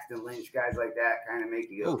 Paxton Lynch, guys like that kind of make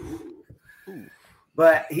you go, ooh.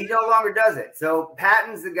 But he no longer does it. So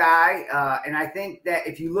Patton's the guy. And I think that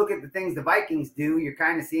if you look at the things the Vikings do, you're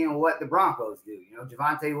kind of seeing what the Broncos do.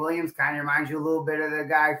 Javonte Williams kind of reminds you a little bit of the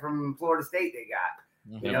guy from Florida State they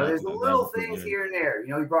got. There's little things here and there.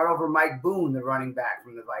 He brought over Mike Boone, the running back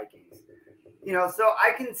from the Vikings. So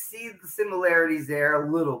I can see the similarities there a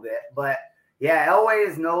little bit, but yeah, Elway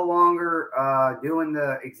is no longer doing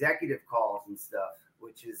the executive calls and stuff,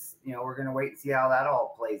 which is, we're going to wait and see how that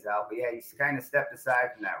all plays out. But yeah, he's kind of stepped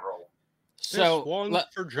aside from that role. So this one's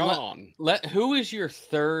for John. Who is your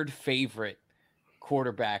third favorite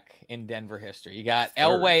quarterback in Denver history? You got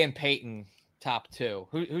Elway and Peyton, top two.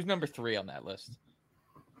 Who's number 3 on that list?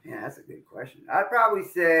 Yeah, that's a good question. I'd probably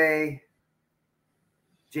say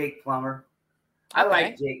Jake Plummer. I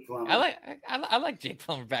like Jake Plummer. I like Jake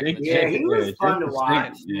Plummer back in the day. Yeah, he was fun to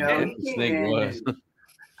watch.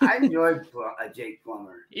 I enjoyed Jake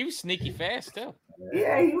Plummer. He was sneaky fast too.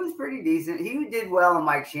 Yeah, he was pretty decent. He did well in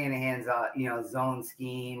Mike Shanahan's zone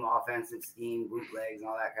scheme, offensive scheme, bootlegs, and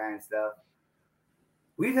all that kind of stuff.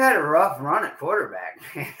 We've had a rough run at quarterback,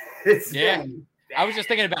 man. I was just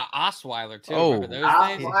thinking about Osweiler too. Oh,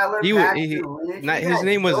 Osweiler, his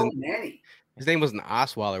name wasn't. His name wasn't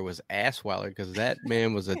Osweiler, it was Assweiler, because that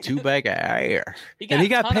man was a 2-bag of air. He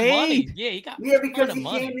got paid. Yeah, because he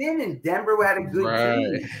came in and Denver had a good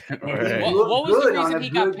team. What was the reason he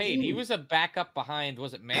got paid? Team. He was a backup behind,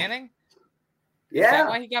 was it Manning? Yeah. Is that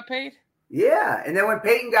why he got paid? Yeah. And then when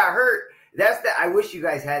Peyton got hurt, I wish you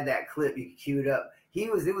guys had that clip. You could cue it up.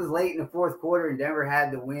 It was late in the fourth quarter and Denver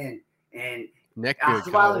had the win. And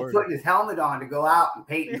Osweiler putting his helmet on to go out and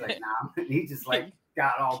Peyton's like, nah. And he just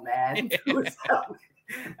got all mad.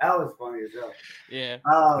 That was funny as hell. Yeah.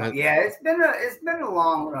 It's been a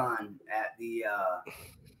long run at the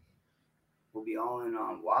we'll be all in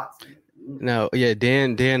on Watson. No, yeah,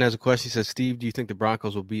 Dan has a question. He says, Steve, do you think the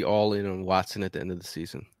Broncos will be all in on Watson at the end of the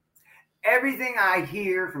season? Everything I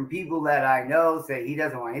hear from people that I know say he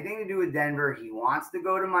doesn't want anything to do with Denver. He wants to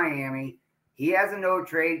go to Miami. He has a no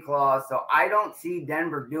trade clause, so I don't see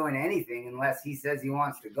Denver doing anything unless he says he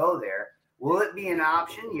wants to go there. Will it be an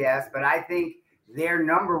option? Yes, but I think their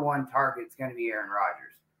number one target is going to be Aaron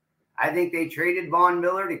Rodgers. I think they traded Von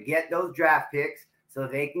Miller to get those draft picks so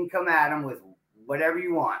they can come at him with whatever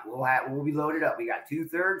you want. We'll be loaded up. We got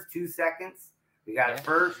 2/3, 2 seconds. We got a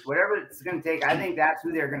first, whatever it's going to take. I think that's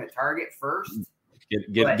who they're going to target first.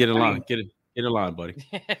 Get a line. Get a line, buddy.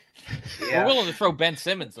 We're willing to throw Ben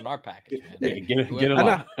Simmons in our package. Man. Get a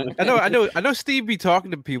line. I know Steve be talking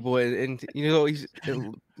to people, and he's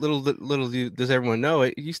little does everyone know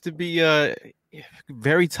it. He used to be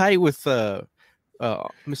very tight with Mr.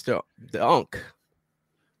 the Unk.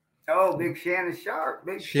 Oh, Big Shannon Sharp.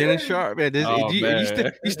 Shannon Sharp, man.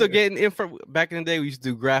 You still getting info back in the day? We used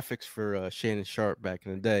to do graphics for Shannon Sharp back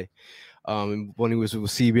in the day. When he was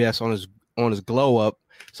with CBS on his glow up.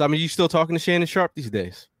 So I mean, you still talking to Shannon Sharp these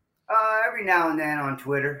days? Every now and then on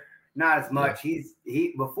Twitter, not as much. Yeah.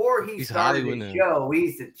 Before he started the show, we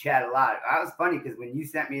used to chat a lot. I was funny because when you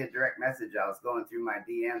sent me a direct message, I was going through my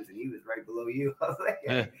DMs and he was right below you. I was like,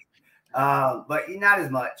 hey. But not as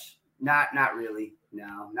much. Not really.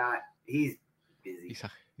 No, not. He's busy.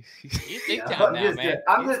 He's big time now, man.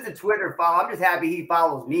 I'm just a Twitter follow. I'm just happy he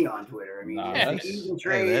follows me on Twitter. I mean, he's in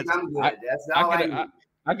trades. I'm good. That's all I need.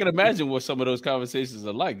 I can imagine what some of those conversations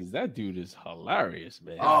are like. Because that dude is hilarious,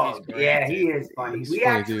 man. Oh, yeah, he is funny. We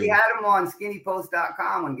actually had him on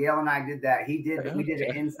skinnypost.com when Gail and I did that. We did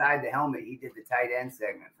it inside the helmet. He did the tight end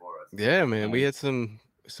segment for us. Yeah, man. We had some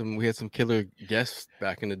killer guests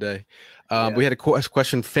back in the day. We had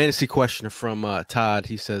a fantasy question from Todd.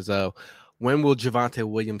 He says, when will Javonte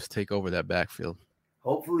Williams take over that backfield?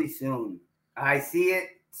 Hopefully soon. I see it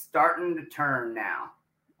starting to turn now.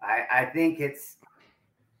 I think it's,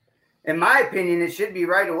 in my opinion, it should be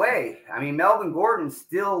right away. I mean, Melvin Gordon's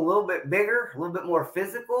still a little bit bigger, a little bit more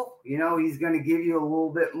physical. He's going to give you a little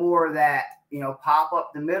bit more of that pop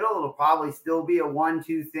up the middle. It'll probably still be a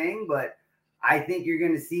 1-2 thing, but I think you're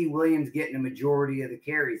going to see Williams getting a majority of the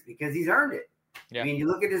carries because he's earned it. Yeah. I mean, you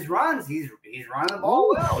look at his runs; he's running the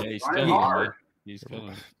ball well. He's running hard. He's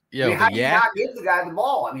killing. Yeah, how do you not give the guy the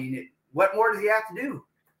ball? I mean, what more does he have to do?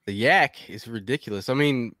 The yak is ridiculous. I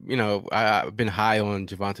mean, I've been high on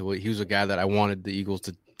Javonte Williams. He was a guy that I wanted the Eagles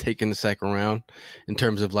to take in the second round in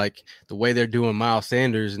terms of like the way they're doing Miles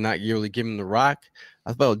Sanders and not really giving him the rock.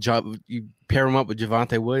 I thought you pair him up with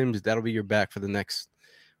Javonte Williams, that'll be your back for the next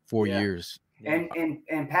 4 years. And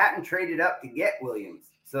Patton traded up to get Williams.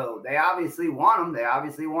 So they obviously want him. They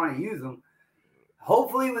obviously want to use him.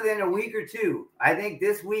 Hopefully within a week or two. I think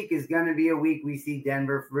this week is going to be a week we see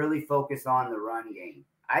Denver really focus on the run game.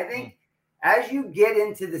 I think as you get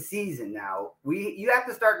into the season now, you have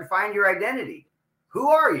to start to find your identity. Who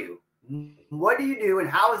are you? What do you do? And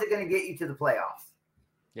how is it going to get you to the playoffs?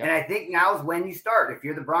 Yep. And I think now is when you start. If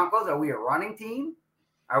you're the Broncos, are we a running team?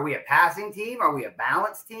 Are we a passing team? Are we a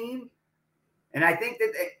balanced team? And I think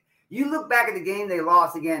that you look back at the game they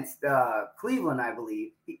lost against Cleveland, I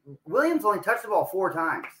believe. Williams only touched the ball 4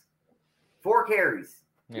 times, 4 carries.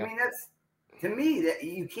 Yeah. I mean, that's to me that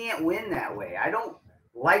you can't win that way. I don't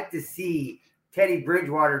like to see Teddy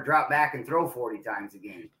Bridgewater drop back and throw 40 times a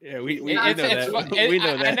game. Yeah, we know that. We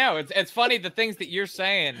know that. I know. It's funny. The things that you're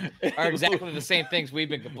saying are exactly the same things we've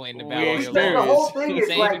been complaining about. The whole thing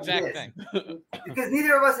is like this. Because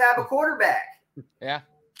neither of us have a quarterback. Yeah.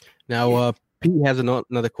 Now, Pete has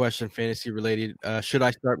another question, fantasy related. Should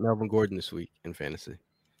I start Melvin Gordon this week in fantasy?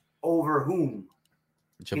 Over whom?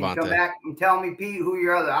 Javonte. Can you come back and tell me, Pete, who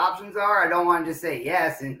your other options are? I don't want to just say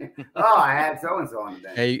yes and I had so-and-so on the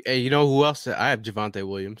bench. Hey, you know who else? I have Javonte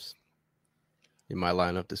Williams in my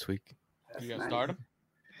lineup this week. You gonna start him?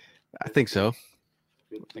 I think so.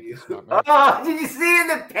 Oh, did you see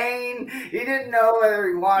the pain? He didn't know whether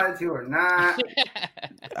he wanted to or not.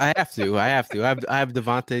 I have to. I have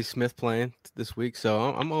Devontae Smith playing this week, so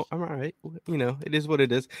I'm all right. It is what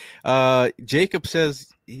it is. Jacob says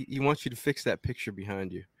he wants you to fix that picture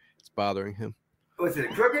behind you. It's bothering him. Was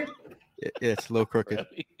it crooked? Yeah, it's a little crooked.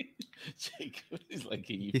 Jacob is like,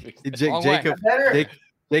 can you fix that?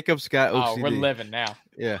 Jacob's got OCD. Oh, we're living now.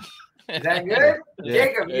 Yeah. Is that good? Yeah.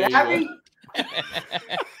 Jacob, you happy?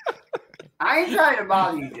 I ain't trying to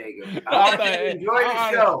bother you, Jacob. I enjoy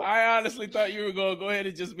the show. I honestly thought you were going to go ahead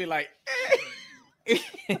and just be like, it's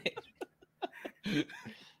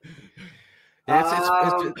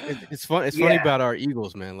fun. It's funny about our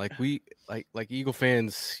Eagles, man. Like we like Eagle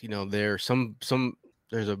fans. There's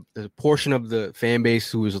a portion of the fan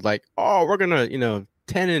base who was like, oh, we're gonna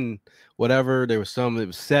 10 and whatever. There was some that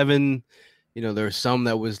was 7. There was some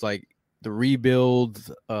that was like the rebuild,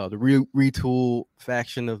 the retool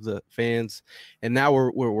faction of the fans, and now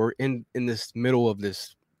we're in this middle of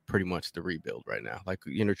this pretty much the rebuild right now. Like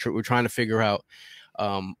we're trying to figure out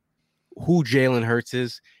who Jalen Hurts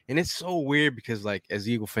is, and it's so weird because like as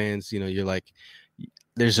Eagle fans, you're like,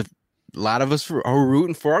 there's a lot of us who are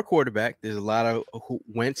rooting for our quarterback. There's a lot of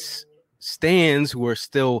Wentz stands who are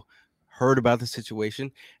still hurt about the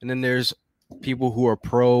situation, and then there's people who are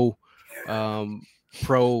pro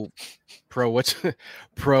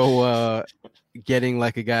getting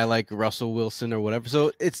like a guy like Russell Wilson or whatever.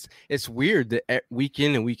 So it's weird that week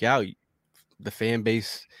in and week out the fan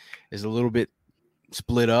base is a little bit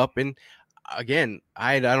split up. And again,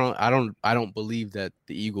 I don't believe that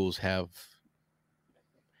the Eagles have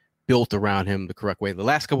built around him the correct way. The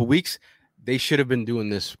last couple of weeks they should have been doing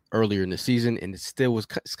this earlier in the season, and it's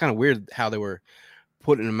kind of weird how they were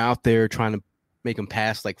putting him out there trying to make him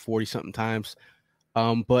pass like 40 something times.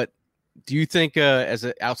 But do you think, as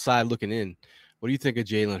an outside looking in, what do you think of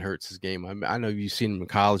Jalen Hurts' game? I know you've seen him in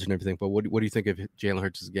college and everything, but what do you think of Jalen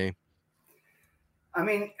Hurts' game? I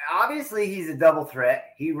mean, obviously he's a double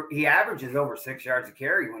threat. He averages over 6 yards a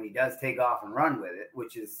carry when he does take off and run with it,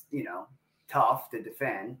 which is, tough to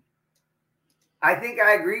defend. I think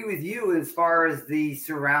I agree with you as far as the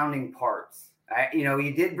surrounding parts.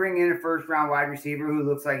 He did bring in a first-round wide receiver who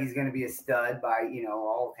looks like he's going to be a stud by,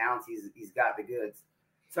 all accounts. He's got the goods.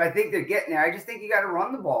 So I think they're getting there. I just think you got to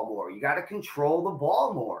run the ball more. You got to control the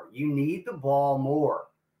ball more. You need the ball more.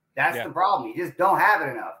 That's the problem. You just don't have it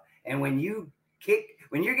enough. And when you're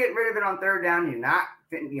getting rid of it on third down, you're not,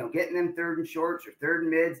 getting them third and shorts or third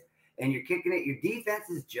and mids, and you're kicking it, your defense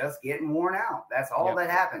is just getting worn out. That's all that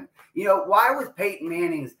happened. Why was Peyton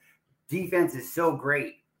Manning's defense is so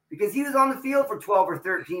great? Because he was on the field for 12 or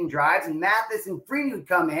 13 drives, and Mathis and Freeney would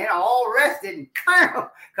come in all rested and come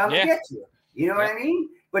and get you. You know what I mean?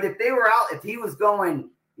 But if they were out, if he was going,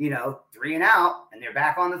 3 and out, and they're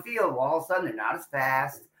back on the field, well, all of a sudden they're not as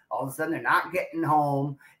fast. all of a sudden they're not getting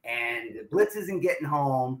home, and the blitz isn't getting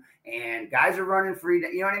home, and guys are running free.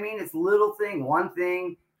 You know what I mean? It's a little thing. One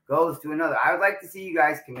thing goes to another. I would like to see you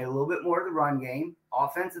guys commit a little bit more to the run game,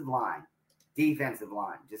 offensive line, defensive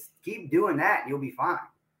line. Just keep doing that, and you'll be fine.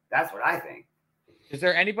 That's what I think. Is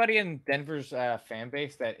there anybody in Denver's fan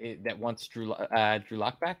base that wants Drew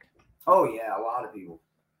Lock back? Oh, yeah, a lot of people.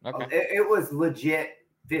 Okay. It was legit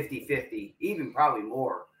 50-50, even probably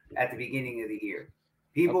more at the beginning of the year.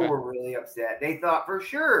 People were really upset. They thought for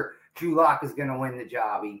sure Drew Lock is going to win the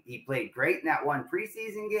job. He played great in that one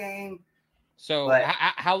preseason game. So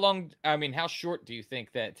how short do you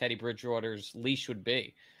think that Teddy Bridgewater's leash would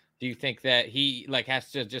be? Do you think that he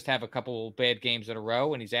has to just have a couple bad games in a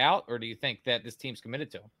row and he's out? Or do you think that this team's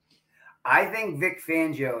committed to him? I think Vic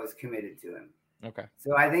Fangio is committed to him. Okay.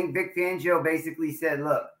 So I think Vic Fangio basically said,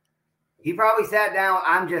 look, he probably sat down.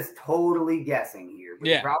 I'm just totally guessing here. But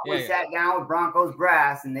he probably sat down with Broncos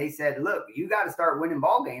brass and they said, look, you got to start winning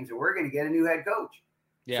ball games or we're going to get a new head coach.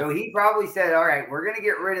 Yeah. So he probably said, all right, we're going to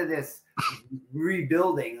get rid of this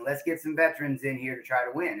rebuilding. Let's get some veterans in here to try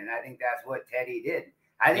to win. And I think that's what Teddy did.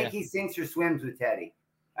 I think he sinks or swims with Teddy.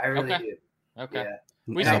 I really do. Okay.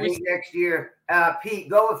 Yeah. I think next year, Pete,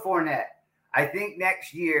 go with Fournette. I think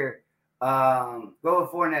next year, go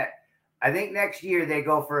with Fournette. I think next year they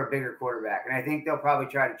go for a bigger quarterback, and I think they'll probably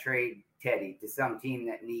try to trade Teddy to some team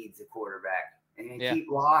that needs a quarterback, and then keep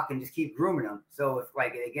Locke and just keep grooming them. So if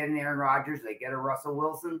they get an Aaron Rodgers, they get a Russell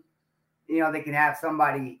Wilson, they can have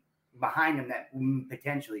somebody behind them that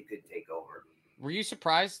potentially could take over. Were you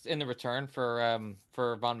surprised in the return for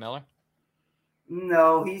Von Miller?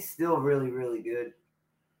 No, he's still really, really good.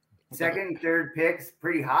 Second and third picks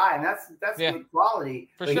pretty high, and that's good quality.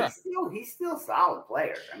 For sure. He's still a solid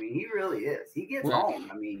player. I mean, he really is. He gets home.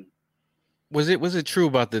 I mean, was it true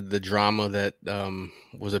about the drama that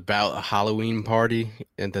was about a Halloween party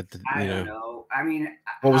and that I don't know. I mean,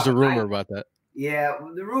 what was the rumor about that? Yeah,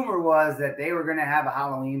 the rumor was that they were going to have a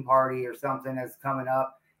Halloween party or something that's coming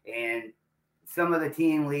up, and some of the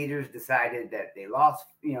team leaders decided that they lost,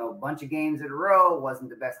 a bunch of games in a row. It wasn't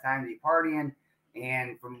the best time to be partying,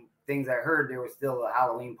 and from things I heard, there was still a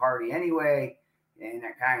Halloween party anyway, and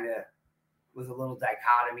that kind of was a little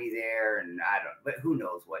dichotomy there. And but who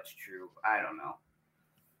knows what's true? I don't know.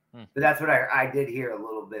 But that's what I did hear, a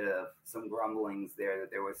little bit of some grumblings there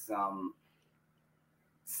that there was some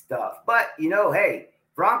stuff. But hey,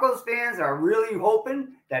 Broncos fans are really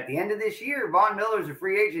hoping that at the end of this year, Von Miller's a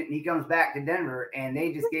free agent and he comes back to Denver, and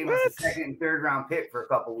they just gave us a second and third round pick for a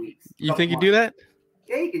couple weeks. You think he'd do that?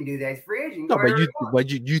 Yeah, he can do that. He's free agent. No, but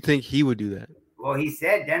you think he would do that? Well, he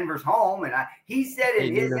said Denver's home, and he said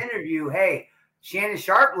in his interview, hey, Shannon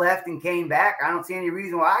Sharp left and came back. I don't see any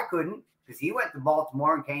reason why I couldn't, because he went to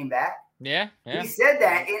Baltimore and came back. Yeah. He said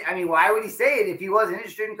that. I mean, why would he say it if he wasn't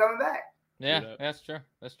interested in coming back? Yeah, that's true.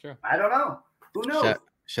 I don't know. Who knows?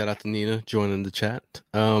 Shout out to Nina joining the chat.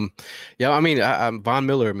 I mean, Von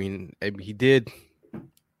Miller, I mean, he did.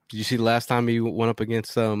 Did you see the last time he went up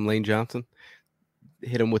against Lane Johnson?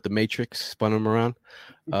 Hit him with the Matrix, spun him around.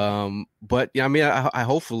 But yeah, I mean, I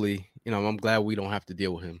hopefully, I'm glad we don't have to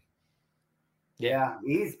deal with him. Yeah,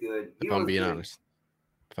 he's good. If I'm being honest.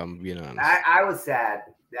 I was sad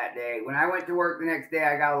that day. When I went to work the next day,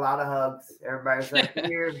 I got a lot of hugs. Everybody was like,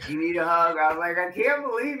 here, you need a hug? I was like, I can't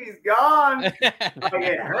believe he's gone.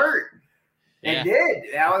 It hurt. It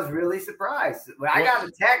did. I was really surprised. When I got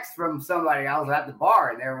a text from somebody, I was at the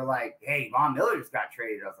bar, and they were like, hey, Von Miller just got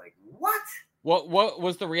traded. I was like, what? What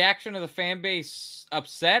was the reaction of the fan base?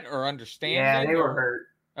 Upset or understanding? Yeah, they were hurt.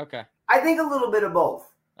 Okay. I think a little bit of both.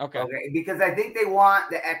 Okay. Because I think they want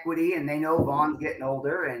the equity, and they know Von's getting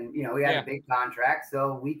older, and he had a big contract,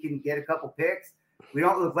 so we can get a couple picks. We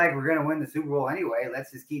don't look like we're going to win the Super Bowl anyway.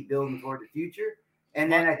 Let's just keep building toward the future.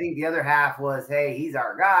 And then I think the other half was, hey, he's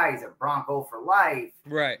our guy. He's a Bronco for life.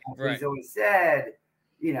 Right. He's always said,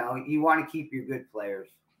 you want to keep your good players.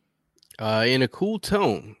 In a cool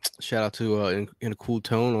tone, shout out to in a cool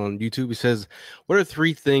tone on YouTube. He says, what are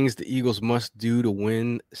 3 things the Eagles must do to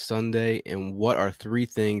win Sunday, and what are 3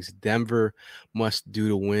 things Denver must do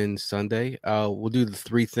to win Sunday? We'll do the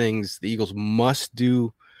 3 things the Eagles must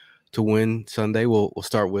do to win Sunday. We'll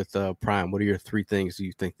start with Prime. What are your 3 things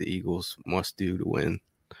you think the Eagles must do to win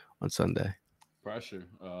on Sunday? Pressure.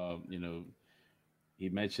 He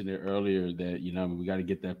mentioned it earlier that we got to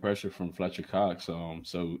get that pressure from Fletcher Cox.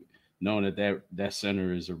 So knowing that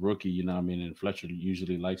center is a rookie, and Fletcher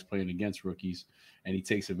usually likes playing against rookies, and he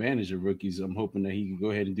takes advantage of rookies. I'm hoping that he can go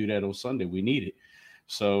ahead and do that on Sunday. We need it.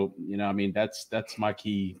 So, that's my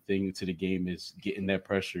key thing to the game is getting that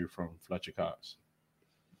pressure from Fletcher Cox.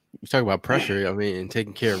 You talk about pressure. I mean, and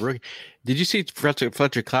taking care of rookie. Did you see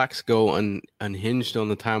Fletcher Cox go unhinged on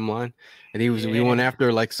the timeline? And we went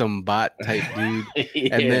after like some bot type dude.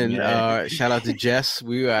 And then shout out to Jess.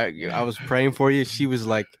 I was praying for you. She was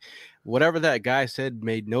like, whatever that guy said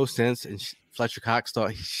made no sense. And Fletcher Cox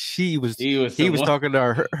thought he was talking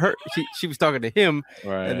to her. She was talking to him.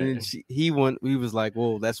 Right. And then he was like,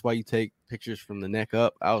 well, that's why you take pictures from the neck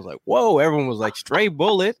up. I was like, whoa, everyone was like, stray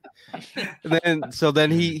bullet. And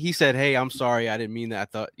then he said, hey, I'm sorry, I didn't mean that. I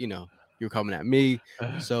thought, you're coming at me.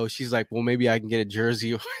 So she's like, well, maybe I can get a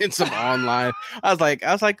jersey and some online. I was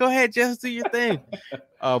like, go ahead, just do your thing.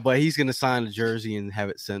 But he's gonna sign a jersey and have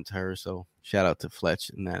it sent to her. So shout out to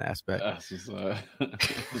Fletch in that aspect.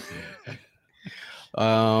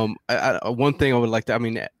 One thing I would like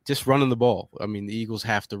to, just running the ball. The Eagles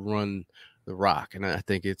have to run the rock, and I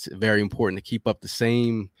think it's very important to keep up the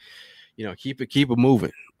same, keep it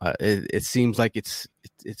moving. It seems like it's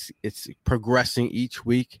progressing each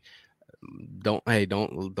week. Don't let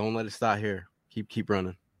it stop here. Keep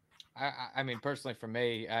running. Personally for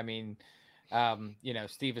me,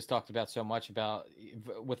 Steve has talked about so much about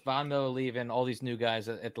with Von Miller leaving, all these new guys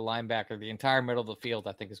at the linebacker, the entire middle of the field,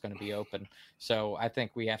 I think is going to be open. So I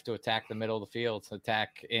think we have to attack the middle of the field,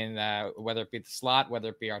 attack in whether it be the slot, whether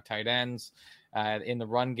it be our tight ends, in the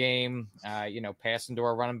run game, pass into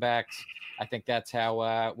our running backs. I think that's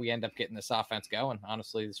how we end up getting this offense going,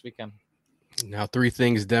 honestly, this weekend. Now, 3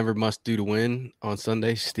 things Denver must do to win on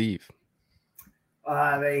Sunday, Steve.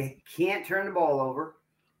 They can't turn the ball over.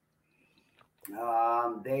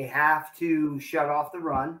 They have to shut off the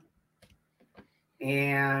run.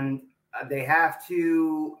 And they have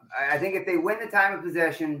to – I think if they win the time of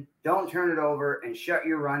possession, don't turn it over, and shut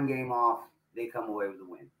your run game off, they come away with a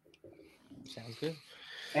win. Sounds good.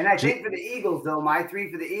 And I think for the Eagles, though, my 3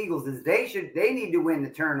 for the Eagles is they need to win the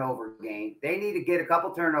turnover game. They need to get a couple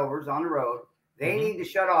turnovers on the road. They need to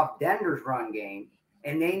shut off Denver's run game,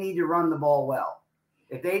 and they need to run the ball well.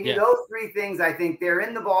 If they do those 3 things, I think they're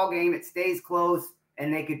in the ball game. It stays close,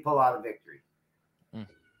 and they could pull out a victory.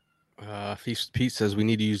 Pete says we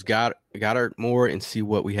need to use Goddard more and see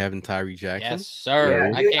what we have in Tyree Jackson. Yes,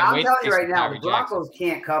 sir. Yeah, dude, I'm telling you right now, the Broncos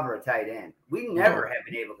can't cover a tight end. We never have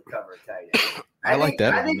been able to cover a tight end. I like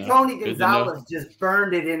that. I think Tony Gonzalez just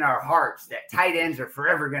burned it in our hearts that tight ends are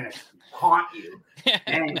forever going to haunt you.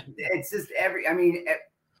 And it's just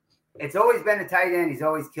it's always been a tight end. He's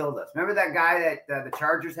always killed us. Remember that guy that the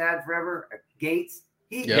Chargers had forever, Gates?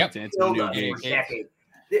 He killed us for decades.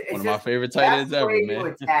 One of my favorite tight ends ever,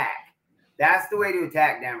 man. That's the way to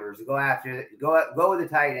attack Denver. Is to go with the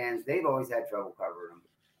tight ends. They've always had trouble covering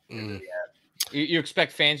them. You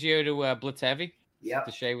expect Fangio to blitz heavy? Yep.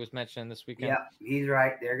 Deshae was mentioning this weekend. Yep, he's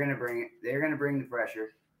right. They're going to bring it. They're going to bring the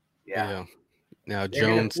pressure. Yeah. Now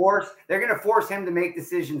Jones. They're going to force him to make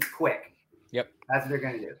decisions quick. Yep. That's what they're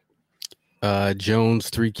going to do. Jones,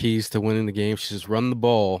 3 keys to winning the game. She says run the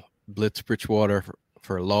ball, blitz Bridgewater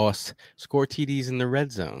for a loss, score TDs in the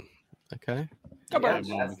red zone. Okay.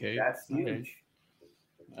 That's huge.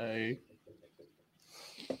 Hey.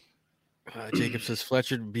 Jacob says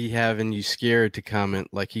Fletcher be having you scared to comment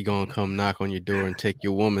like he gonna come knock on your door and take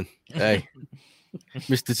your woman. Hey,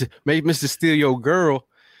 Mr. Steal Your Girl.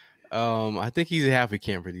 I think he's a happy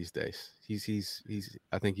camper these days. He's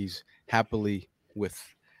I think he's happily with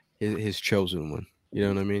his chosen one. You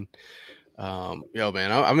know what I mean?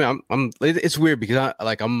 Man. I'm it's weird because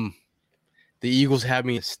the Eagles have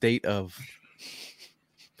me in a state of.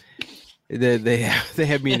 They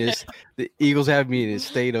have me in this. The Eagles have me in a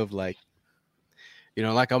state of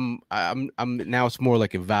I'm now. It's more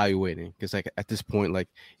like evaluating because at this point,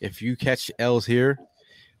 if you catch L's here,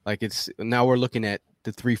 it's now we're looking at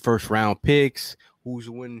the 3 first-round picks. Who's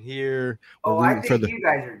winning here? I think you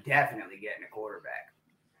guys are definitely getting a quarterback.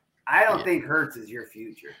 I don't think Hurts is your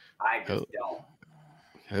future. I just don't.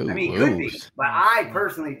 He could be, but I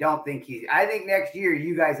personally don't think I think next year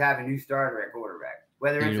you guys have a new starter at quarterback.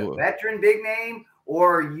 Whether it's a veteran big name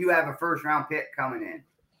or you have a first-round pick coming in.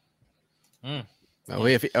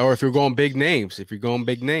 If you're going big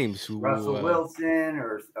names, Russell Wilson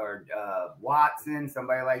or Watson,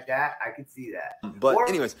 somebody like that, I could see that. But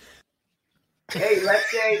anyways, hey, let's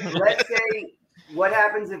say what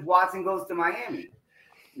happens if Watson goes to Miami?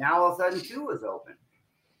 Now all of a sudden Tua's open.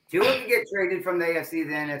 Tua can get traded from the AFC to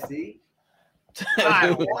the NFC.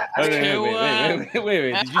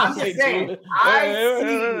 Wait. Did you just say Tua?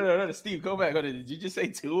 No, Steve, go back. Did you just say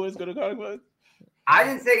Tua is going to come to us? I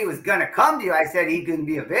didn't say he was going to come to you. I said he couldn't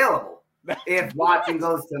be available if Watson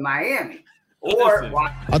goes to Miami.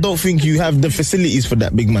 I don't think you have the facilities for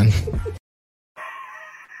that, big man.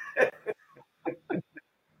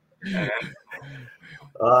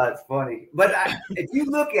 It's funny. But if you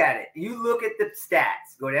look at it, you look at the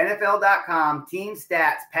stats. Go to NFL.com, team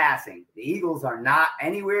stats, passing. The Eagles are not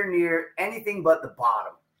anywhere near anything but the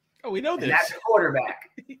bottom. Oh, we know this. And that's a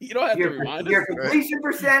quarterback. You don't have to remind us. Your completion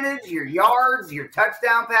percentage, your yards, your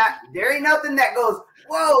touchdown pass. There ain't nothing that goes,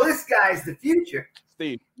 whoa, this guy's the future.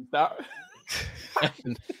 Steve, stop.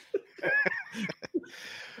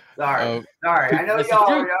 Sorry. I know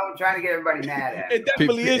y'all are trying to get everybody mad at me. It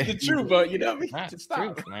definitely is the truth, but you know what I mean? Just stop.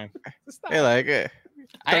 Truth, man. Hey, like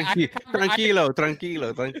tranquilo.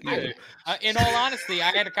 In all honesty,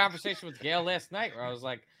 I had a conversation with Gail last night where I was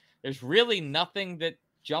like, there's really nothing that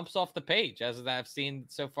jumps off the page as I've seen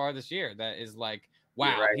so far this year that is like,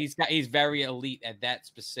 wow, right. he's very elite at that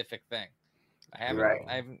specific thing. I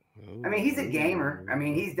mean, he's a gamer. I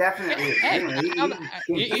mean, he's definitely a gamer.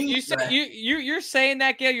 You're saying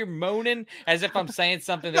that, Gail. You're moaning as if I'm saying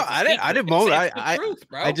something. No, I didn't moan. Truth,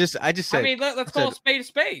 bro. I just said. I mean, let's call a spade a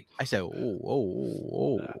spade. I said,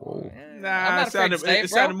 oh. Nah, it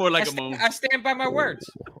sounded more like a moan. I stand by my words.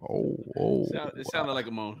 It sounded like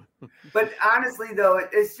a moan. But honestly, though,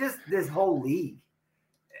 it's just this whole league.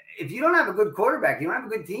 If you don't have a good quarterback, you don't have a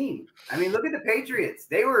good team. I mean, look at the Patriots.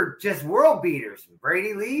 They were just world beaters.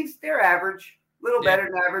 Brady leaves, they're average. A little better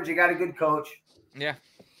than average. They got a good coach. Yeah.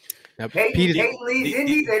 Peyton leaves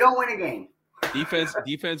Indy, they don't win a game.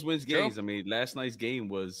 Defense wins games. I mean, last night's game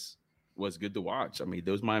was good to watch. I mean,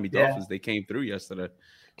 those Miami Dolphins, they came through yesterday,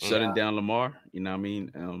 shutting down Lamar. You know what I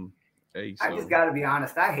mean? I just got to be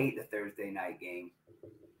honest. I hate the Thursday night game.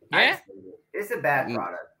 Yeah? It's a bad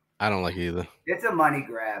product. I don't like it either. It's a money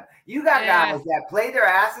grab. You got guys that play their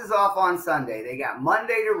asses off on Sunday. They got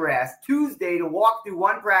Monday to rest, Tuesday to walk through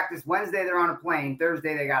one practice, Wednesday they're on a plane,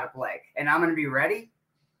 Thursday they got to play. And I'm going to be ready?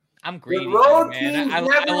 I'm greedy. The road man. teams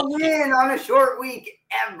never win on a short week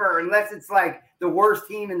ever unless it's like the worst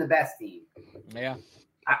team and the best team. Yeah.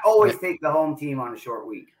 I always take the home team on a short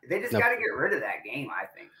week. They just got to get rid of that game, I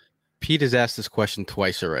think. Pete has asked this question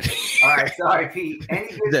twice already. All right, sorry, Pete.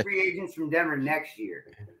 Any good free agents from Denver next year?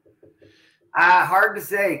 Hard to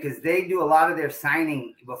say because they do a lot of their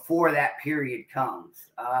signing before that period comes.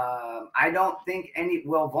 I don't think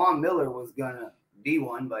Von Miller was going to be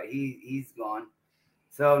one, but he's gone.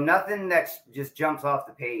 So nothing that just jumps off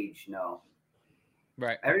the page, no.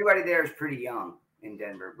 Right. Everybody there is pretty young in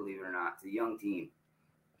Denver, believe it or not. It's a young team.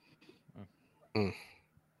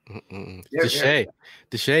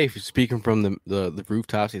 Deshae, speaking from the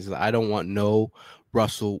rooftops, he says, I don't want no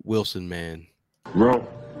Russell Wilson, man. Wrong.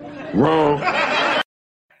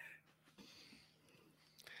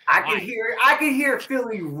 I could hear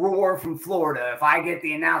Philly roar from Florida if I get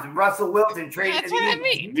the announcement. Russell Wilson traded. That's what I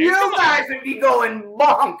mean. You guys would be going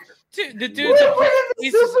bonkers. Dude, the dude's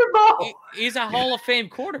he's a Hall of Fame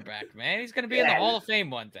quarterback, man. He's going to be in the Hall of Fame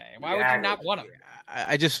one day. Why would you not want him?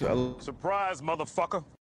 I just surprise, motherfucker.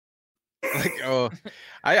 Like,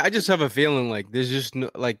 I just have a feeling like there's just no,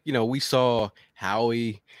 like, you know, we saw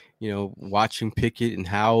Howie, you know, watching Pickett and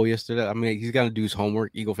Howie yesterday. I mean, he's got to do his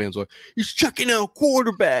homework. Eagle fans are like, he's checking out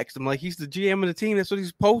quarterbacks. I'm like, he's the GM of the team. That's what he's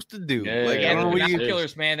supposed to do. Yeah, like, the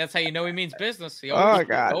binoculars, man. That's how you know he means business. He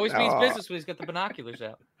always means business when he's got the binoculars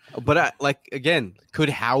out. But again, could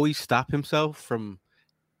Howie stop himself from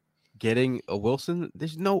getting a Wilson?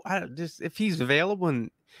 There's no, if he's available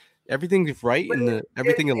and everything's right and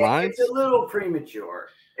everything aligns. It's a little premature.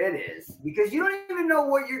 It is, because you don't even know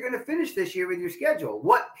what you're going to finish this year with your schedule.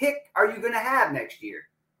 What pick are you going to have next year?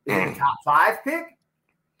 Is it a top 5 pick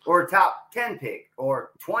or a top 10 pick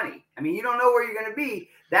or 20? I mean, you don't know where you're going to be.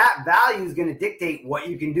 That value is going to dictate what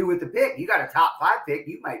you can do with the pick. You got a top 5 pick,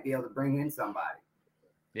 you might be able to bring in somebody.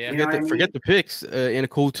 Yeah, forget the picks. In a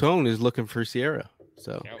cool tone is looking for Sierra.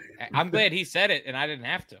 So I'm glad he said it and I didn't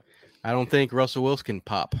have to. I don't think Russell Wilson can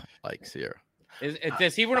pop like Sierra.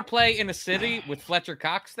 Does he want to play in a city with Fletcher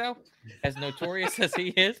Cox, though? As notorious as he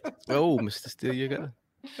is? Oh, Mr. Steele, you got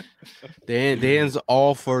Dan's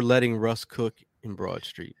all for letting Russ cook in Broad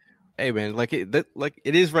Street. Hey, man,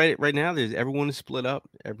 it is right now. Everyone is split up.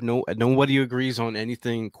 Nobody agrees on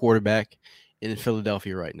anything quarterback in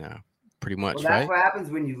Philadelphia right now, pretty much, well, that's what happens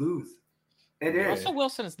when you lose. It is. Russell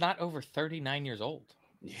Wilson is not over 39 years old.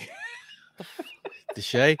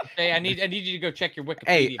 Deshae, hey, I need you to go check your Wikipedia.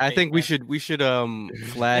 Hey, I think man. we should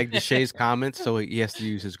flag Deshae's comments so he has to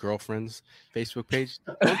use his girlfriend's Facebook page.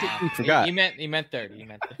 Don't think we forgot. He meant 30.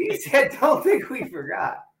 He said, "Don't think we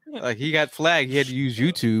forgot." Like he got flagged. He had to use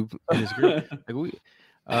YouTube in his group.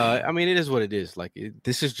 I mean, it is what it is.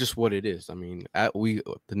 This is just what it is. I mean,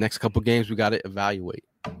 the next couple games we got to evaluate.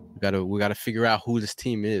 We got to figure out who this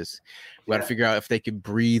team is. We got to figure out if they can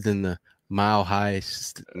breathe in the Mile High,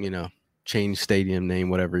 change stadium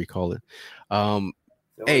name, whatever you call it. So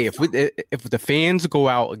So Hey, if the fans go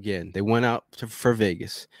out again, they went out for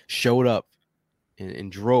Vegas, showed up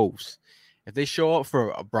in droves. If they show up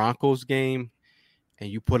for a Broncos game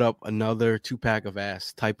and you put up another 2-pack of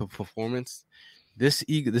ass type of performance,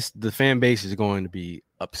 the fan base is going to be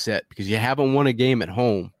upset because you haven't won a game at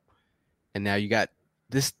home, and now you got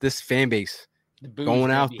this fan base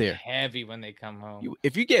going out there heavy when they come home.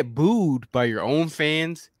 If you get booed by your own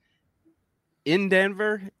fans in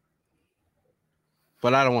Denver,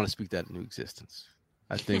 but I don't want to speak that into existence.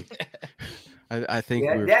 I think I think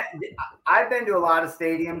I've been to a lot of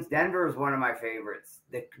stadiums. Denver is one of my favorites.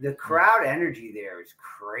 The crowd energy there is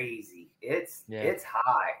crazy. It's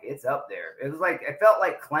high. It's up there. It felt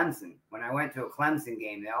like Clemson when I went to a Clemson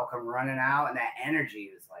game. They all come running out, and that energy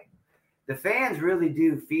is like the fans really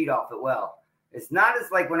do feed off it well. It's not as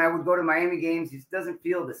like when I would go to Miami games, it just doesn't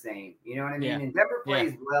feel the same. You know what I mean? And Denver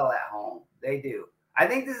plays well at home. They do. I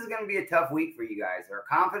think this is going to be a tough week for you guys. Our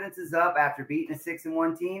confidence is up after beating a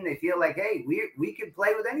 6-1 team. They feel like, hey, we can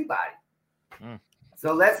play with anybody.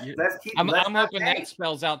 So let's keep. I'm hoping that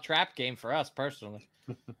spells out trap game for us personally.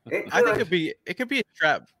 I think it could be a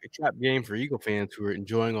trap game for Eagle fans who are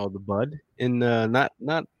enjoying all the Bud in not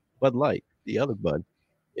Bud Light, the other Bud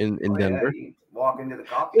in Denver. You walk into the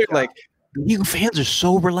coffee shop. Like the Eagle fans are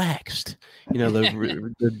so relaxed.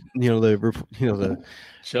 The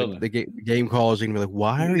game calls are gonna be like,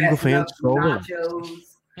 why are Eagle fans so relaxed?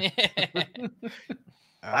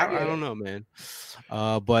 I don't know, man.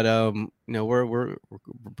 We're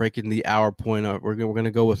breaking the hour point. We're gonna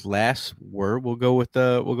go with last word. We'll go with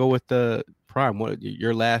the Prime. What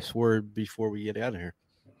your last word before we get out of here?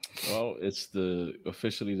 Well, it's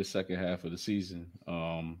officially the second half of the season.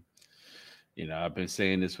 I've been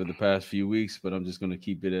saying this for the past few weeks, but I'm just going to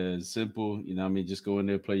keep it as simple. Just go in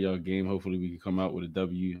there, play your game. Hopefully we can come out with a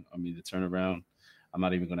W. The turnaround. I'm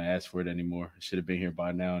not even going to ask for it anymore. It should have been here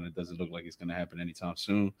by now, and it doesn't look like it's going to happen anytime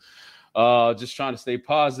soon. Just trying to stay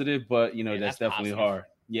positive, but, that's definitely hard.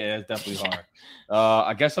 Yeah, it's definitely hard.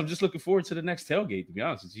 I guess I'm just looking forward to the next tailgate, to be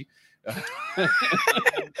honest with you.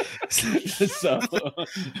 So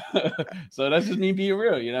that's just me being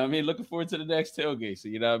real, looking forward to the next tailgate.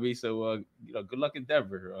 So good luck in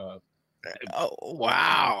Denver. Oh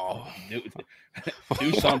wow!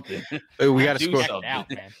 Do something. We got to score out,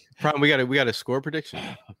 man. Problem, we got a score prediction.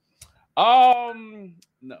 No.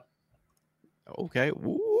 Okay.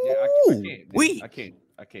 I can't.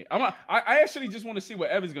 I actually just want to see what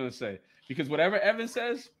Evan's gonna say, because whatever Evan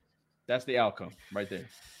says, that's the outcome right there.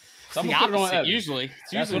 So I'm gonna put it on Evan. Usually,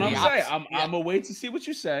 that's what I'm saying. I'm gonna wait to see what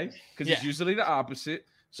you say, because it's usually the opposite.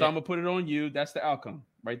 So I'm gonna put it on you. That's the outcome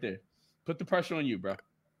right there. Put the pressure on you, bro.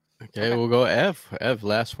 Okay, we'll go Ev,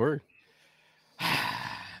 last word.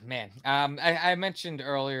 Man, I mentioned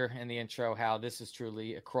earlier in the intro how this is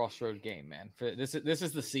truly a crossroad game, man. This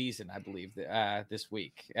is the season, I believe, this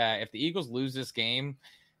week. If the Eagles lose this game,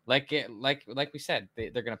 like we said,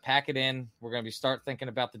 they're going to pack it in. We're going to start thinking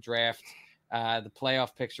about the draft. The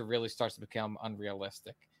playoff picture really starts to become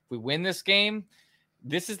unrealistic. If we win this game,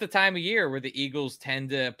 this is the time of year where the Eagles tend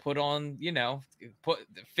to put on,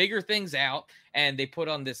 figure things out, and they put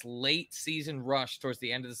on this late season rush towards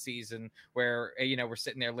the end of the season where, we're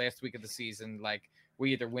sitting there last week of the season, like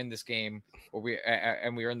we either win this game or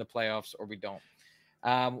we're in the playoffs or we don't.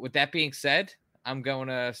 With that being said, I'm going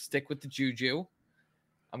to stick with the juju.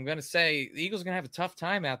 I'm going to say the Eagles are going to have a tough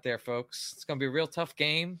time out there, folks. It's going to be a real tough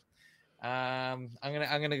game. I'm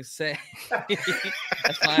gonna say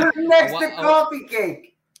that's fine. Next to coffee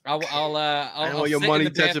cake. I'll your money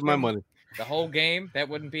touching my money. The whole game, that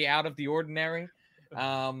wouldn't be out of the ordinary. So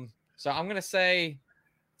I'm gonna say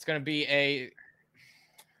it's gonna be a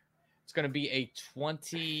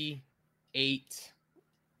 28-24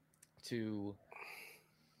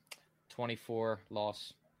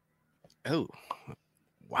 loss. Oh,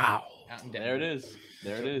 wow. There it is.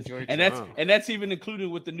 And that's even included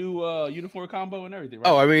with the new uniform combo and everything, right?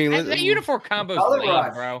 Oh, I mean, that uniform combo is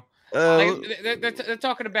lame, bro. They're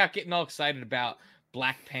talking about getting all excited about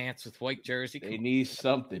black pants with white jersey. They need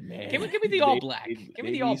something, man. Give me the all black. Give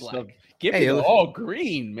me the all black. Give me the all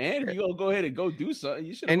green, man. If you gonna go ahead and go do something,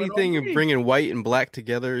 you should. Anything bringing white and black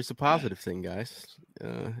together is a positive thing, guys.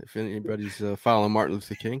 If anybody's following Martin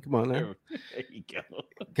Luther King, come on now. There you go.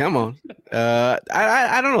 Come on.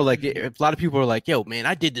 I don't know. Like, a lot of people are like, "Yo, man,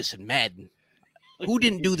 I did this in Madden." Who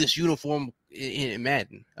didn't do this uniform in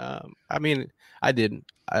Madden? I mean, I didn't.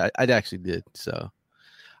 I actually did. So,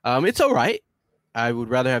 it's all right. I would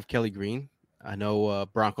rather have Kelly Green. I know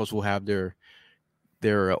Broncos will have their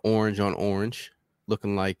orange on orange,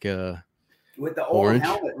 looking like With the old Orange.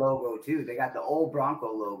 helmet logo too. They got the old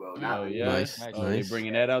Bronco logo. Oh yeah, Nice. They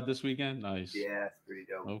bringing that out this weekend. Nice. Yeah, it's pretty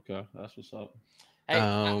dope. Okay, that's what's up. Hey,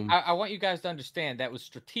 I want you guys to understand that was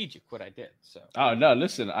strategic what I did. So. Oh no,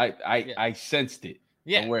 listen, I sensed it.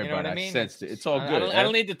 Yeah, don't worry about it. I sensed it. It's all good. I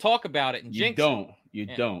don't need to talk about it and jinx it. You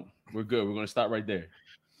don't. We're good. We're gonna stop right there.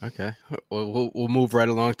 Okay. Well, we'll move right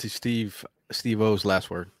along to Steve O's last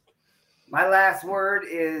word. My last word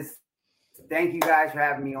is thank you guys for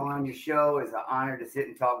having me on your show. It's an honor to sit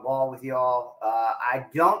and talk ball with y'all. I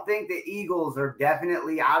don't think the Eagles are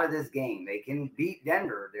definitely out of this game. They can beat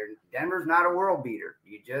Denver. Denver's not a world beater.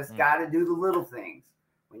 You just got to do the little things.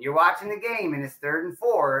 When you're watching the game and it's 3rd and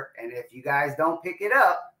 4, and if you guys don't pick it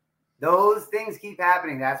up, those things keep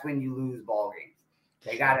happening. That's when you lose ball games.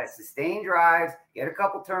 They got to sustain drives, get a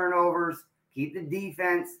couple turnovers, keep the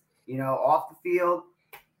defense, off the field.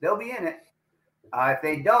 They'll be in it. If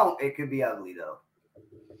they don't, it could be ugly, though.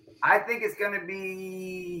 I think it's going to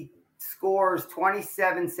be scores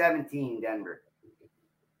 27-17 Denver.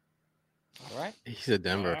 All right. He said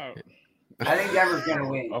Denver. Wow. I think Denver's going to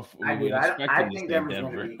win. I think Denver's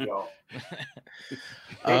going to beat y'all.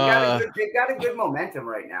 They've got a good momentum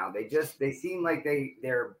right now. They seem like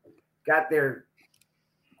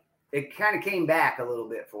it kind of came back a little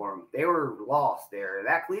bit for them. They were lost there.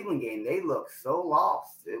 That Cleveland game, they looked so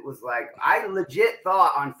lost. It was like, I legit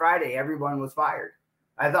thought on Friday everyone was fired.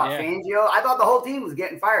 I thought Fangio, I thought the whole team was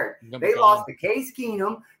getting fired. They lost to Case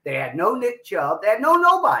Keenum. They had no Nick Chubb. They had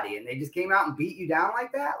nobody. And they just came out and beat you down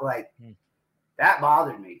like that. Like, that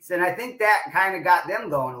bothered me. So, and I think that kind of got them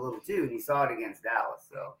going a little too. And you saw it against Dallas.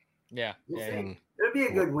 So, we'll see. It'll be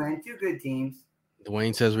a good win. 2 good teams.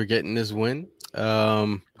 Dwayne says we're getting this win.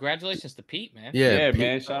 Congratulations to Pete, man. Yeah, Pete.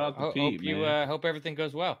 man. Shout out to Pete. Hope everything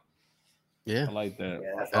goes well. Yeah, I like that.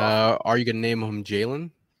 Yeah, that's awesome. Are you gonna name him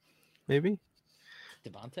Jalen? Maybe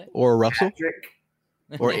Devontae or Russell Patrick.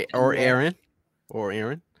 or Aaron or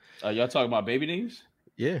Aaron. Y'all talking about baby names?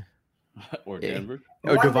 Yeah. Or Denver?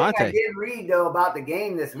 Or One thing Devontae. I did read though about the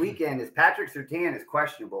game this weekend is Patrick Surtain is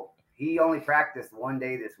questionable. He only practiced 1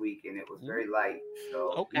 day this week, and it was very light,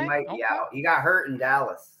 so he might be out. He got hurt in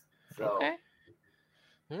Dallas, so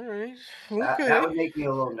All right. that would make me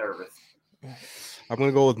a little nervous. I'm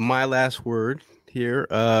gonna go with my last word here.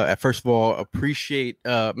 First of all, appreciate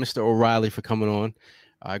Mr. O'Reilly for coming on.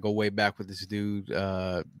 I go way back with this dude,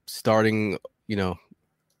 starting,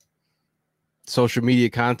 social media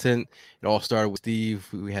content. It all started with Steve.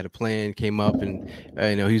 We had a plan, came up, and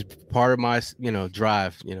he's part of my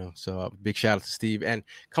drive. So big shout out to Steve and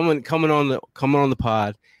coming on the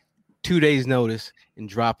pod, 2 days notice and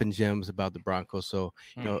dropping gems about the Broncos. So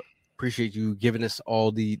appreciate you giving us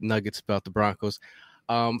all the nuggets about the Broncos.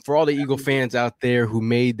 For all the Eagle fans out there who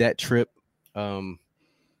made that trip, man,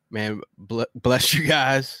 bless you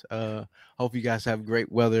guys. Hope you guys have great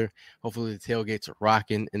weather. Hopefully the tailgates are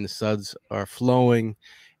rocking and the suds are flowing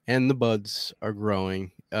and the buds are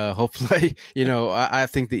growing. Hopefully, I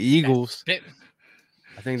think the Eagles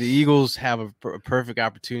have a perfect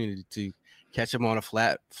opportunity to catch them on a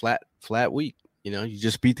flat week. You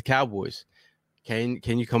just beat the Cowboys. Can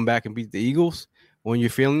you come back and beat the Eagles when you're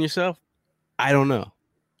feeling yourself? I don't know.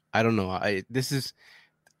 I'm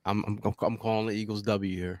calling the Eagles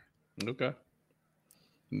W here. Okay.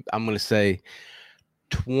 I'm going to say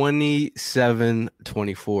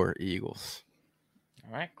 27-24 Eagles.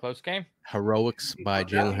 All right, close game. Heroics by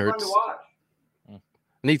Jalen Hurts.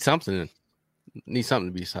 Need something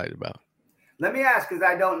to be excited about. Let me ask, because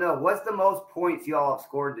I don't know. What's the most points y'all have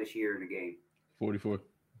scored this year in a game? 44.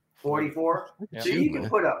 44? Yeah. So you can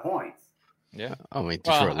put up points. Yeah. I mean,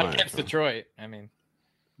 Detroit Lions. Against Detroit. I mean.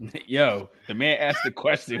 Yo, the man asked the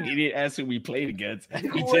question. He didn't ask who we played against. He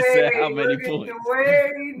just said how many points.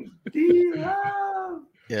 Dwayne, D-Love.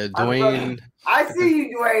 Yeah, Dwayne. I see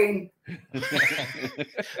you, Dwayne.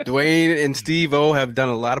 Dwayne and Steve O have done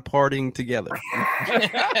a lot of partying together.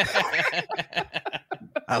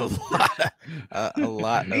 a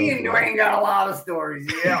lot. Me and Dwayne got a lot of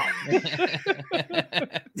stories. Yeah.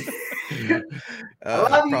 I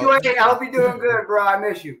love you, Dwayne. I hope you're doing good, bro. I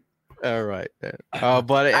miss you. All right.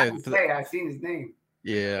 But I've seen his name.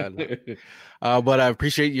 Yeah. But I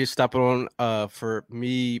appreciate you stopping on for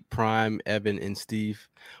me, Prime, Evan, and Steve.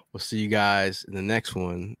 We'll see you guys in the next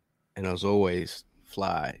one. And as always,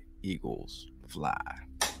 fly, Eagles, fly.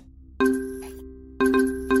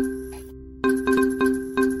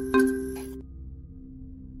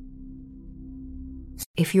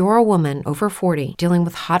 If you're a woman over 40 dealing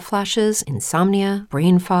with hot flashes, insomnia,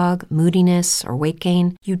 brain fog, moodiness, or weight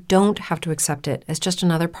gain, you don't have to accept it as just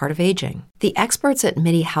another part of aging. The experts at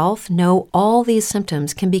MIDI Health know all these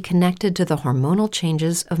symptoms can be connected to the hormonal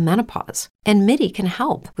changes of menopause. And MIDI can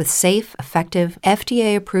help with safe, effective,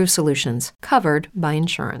 FDA-approved solutions covered by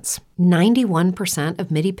insurance. 91% of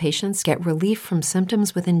MIDI patients get relief from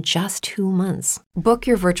symptoms within just 2 months. Book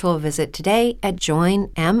your virtual visit today at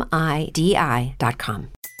joinmidi.com.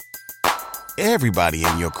 Everybody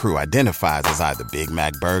in your crew identifies as either Big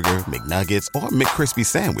Mac Burger, McNuggets, or McCrispy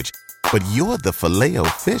Sandwich. But you're the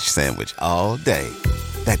Filet-O-Fish Sandwich all day.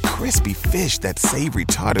 That crispy fish, that savory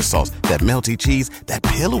tartar sauce, that melty cheese, that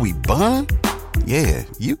pillowy bun. Yeah,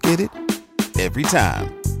 you get it. Every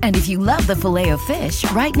time. And if you love the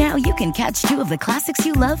Filet-O-Fish, right now you can catch 2 of the classics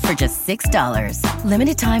you love for just $6.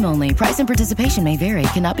 Limited time only. Price and participation may vary.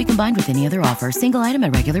 Cannot be combined with any other offer. Single item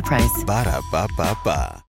at regular price. Ba-da-ba-ba-ba.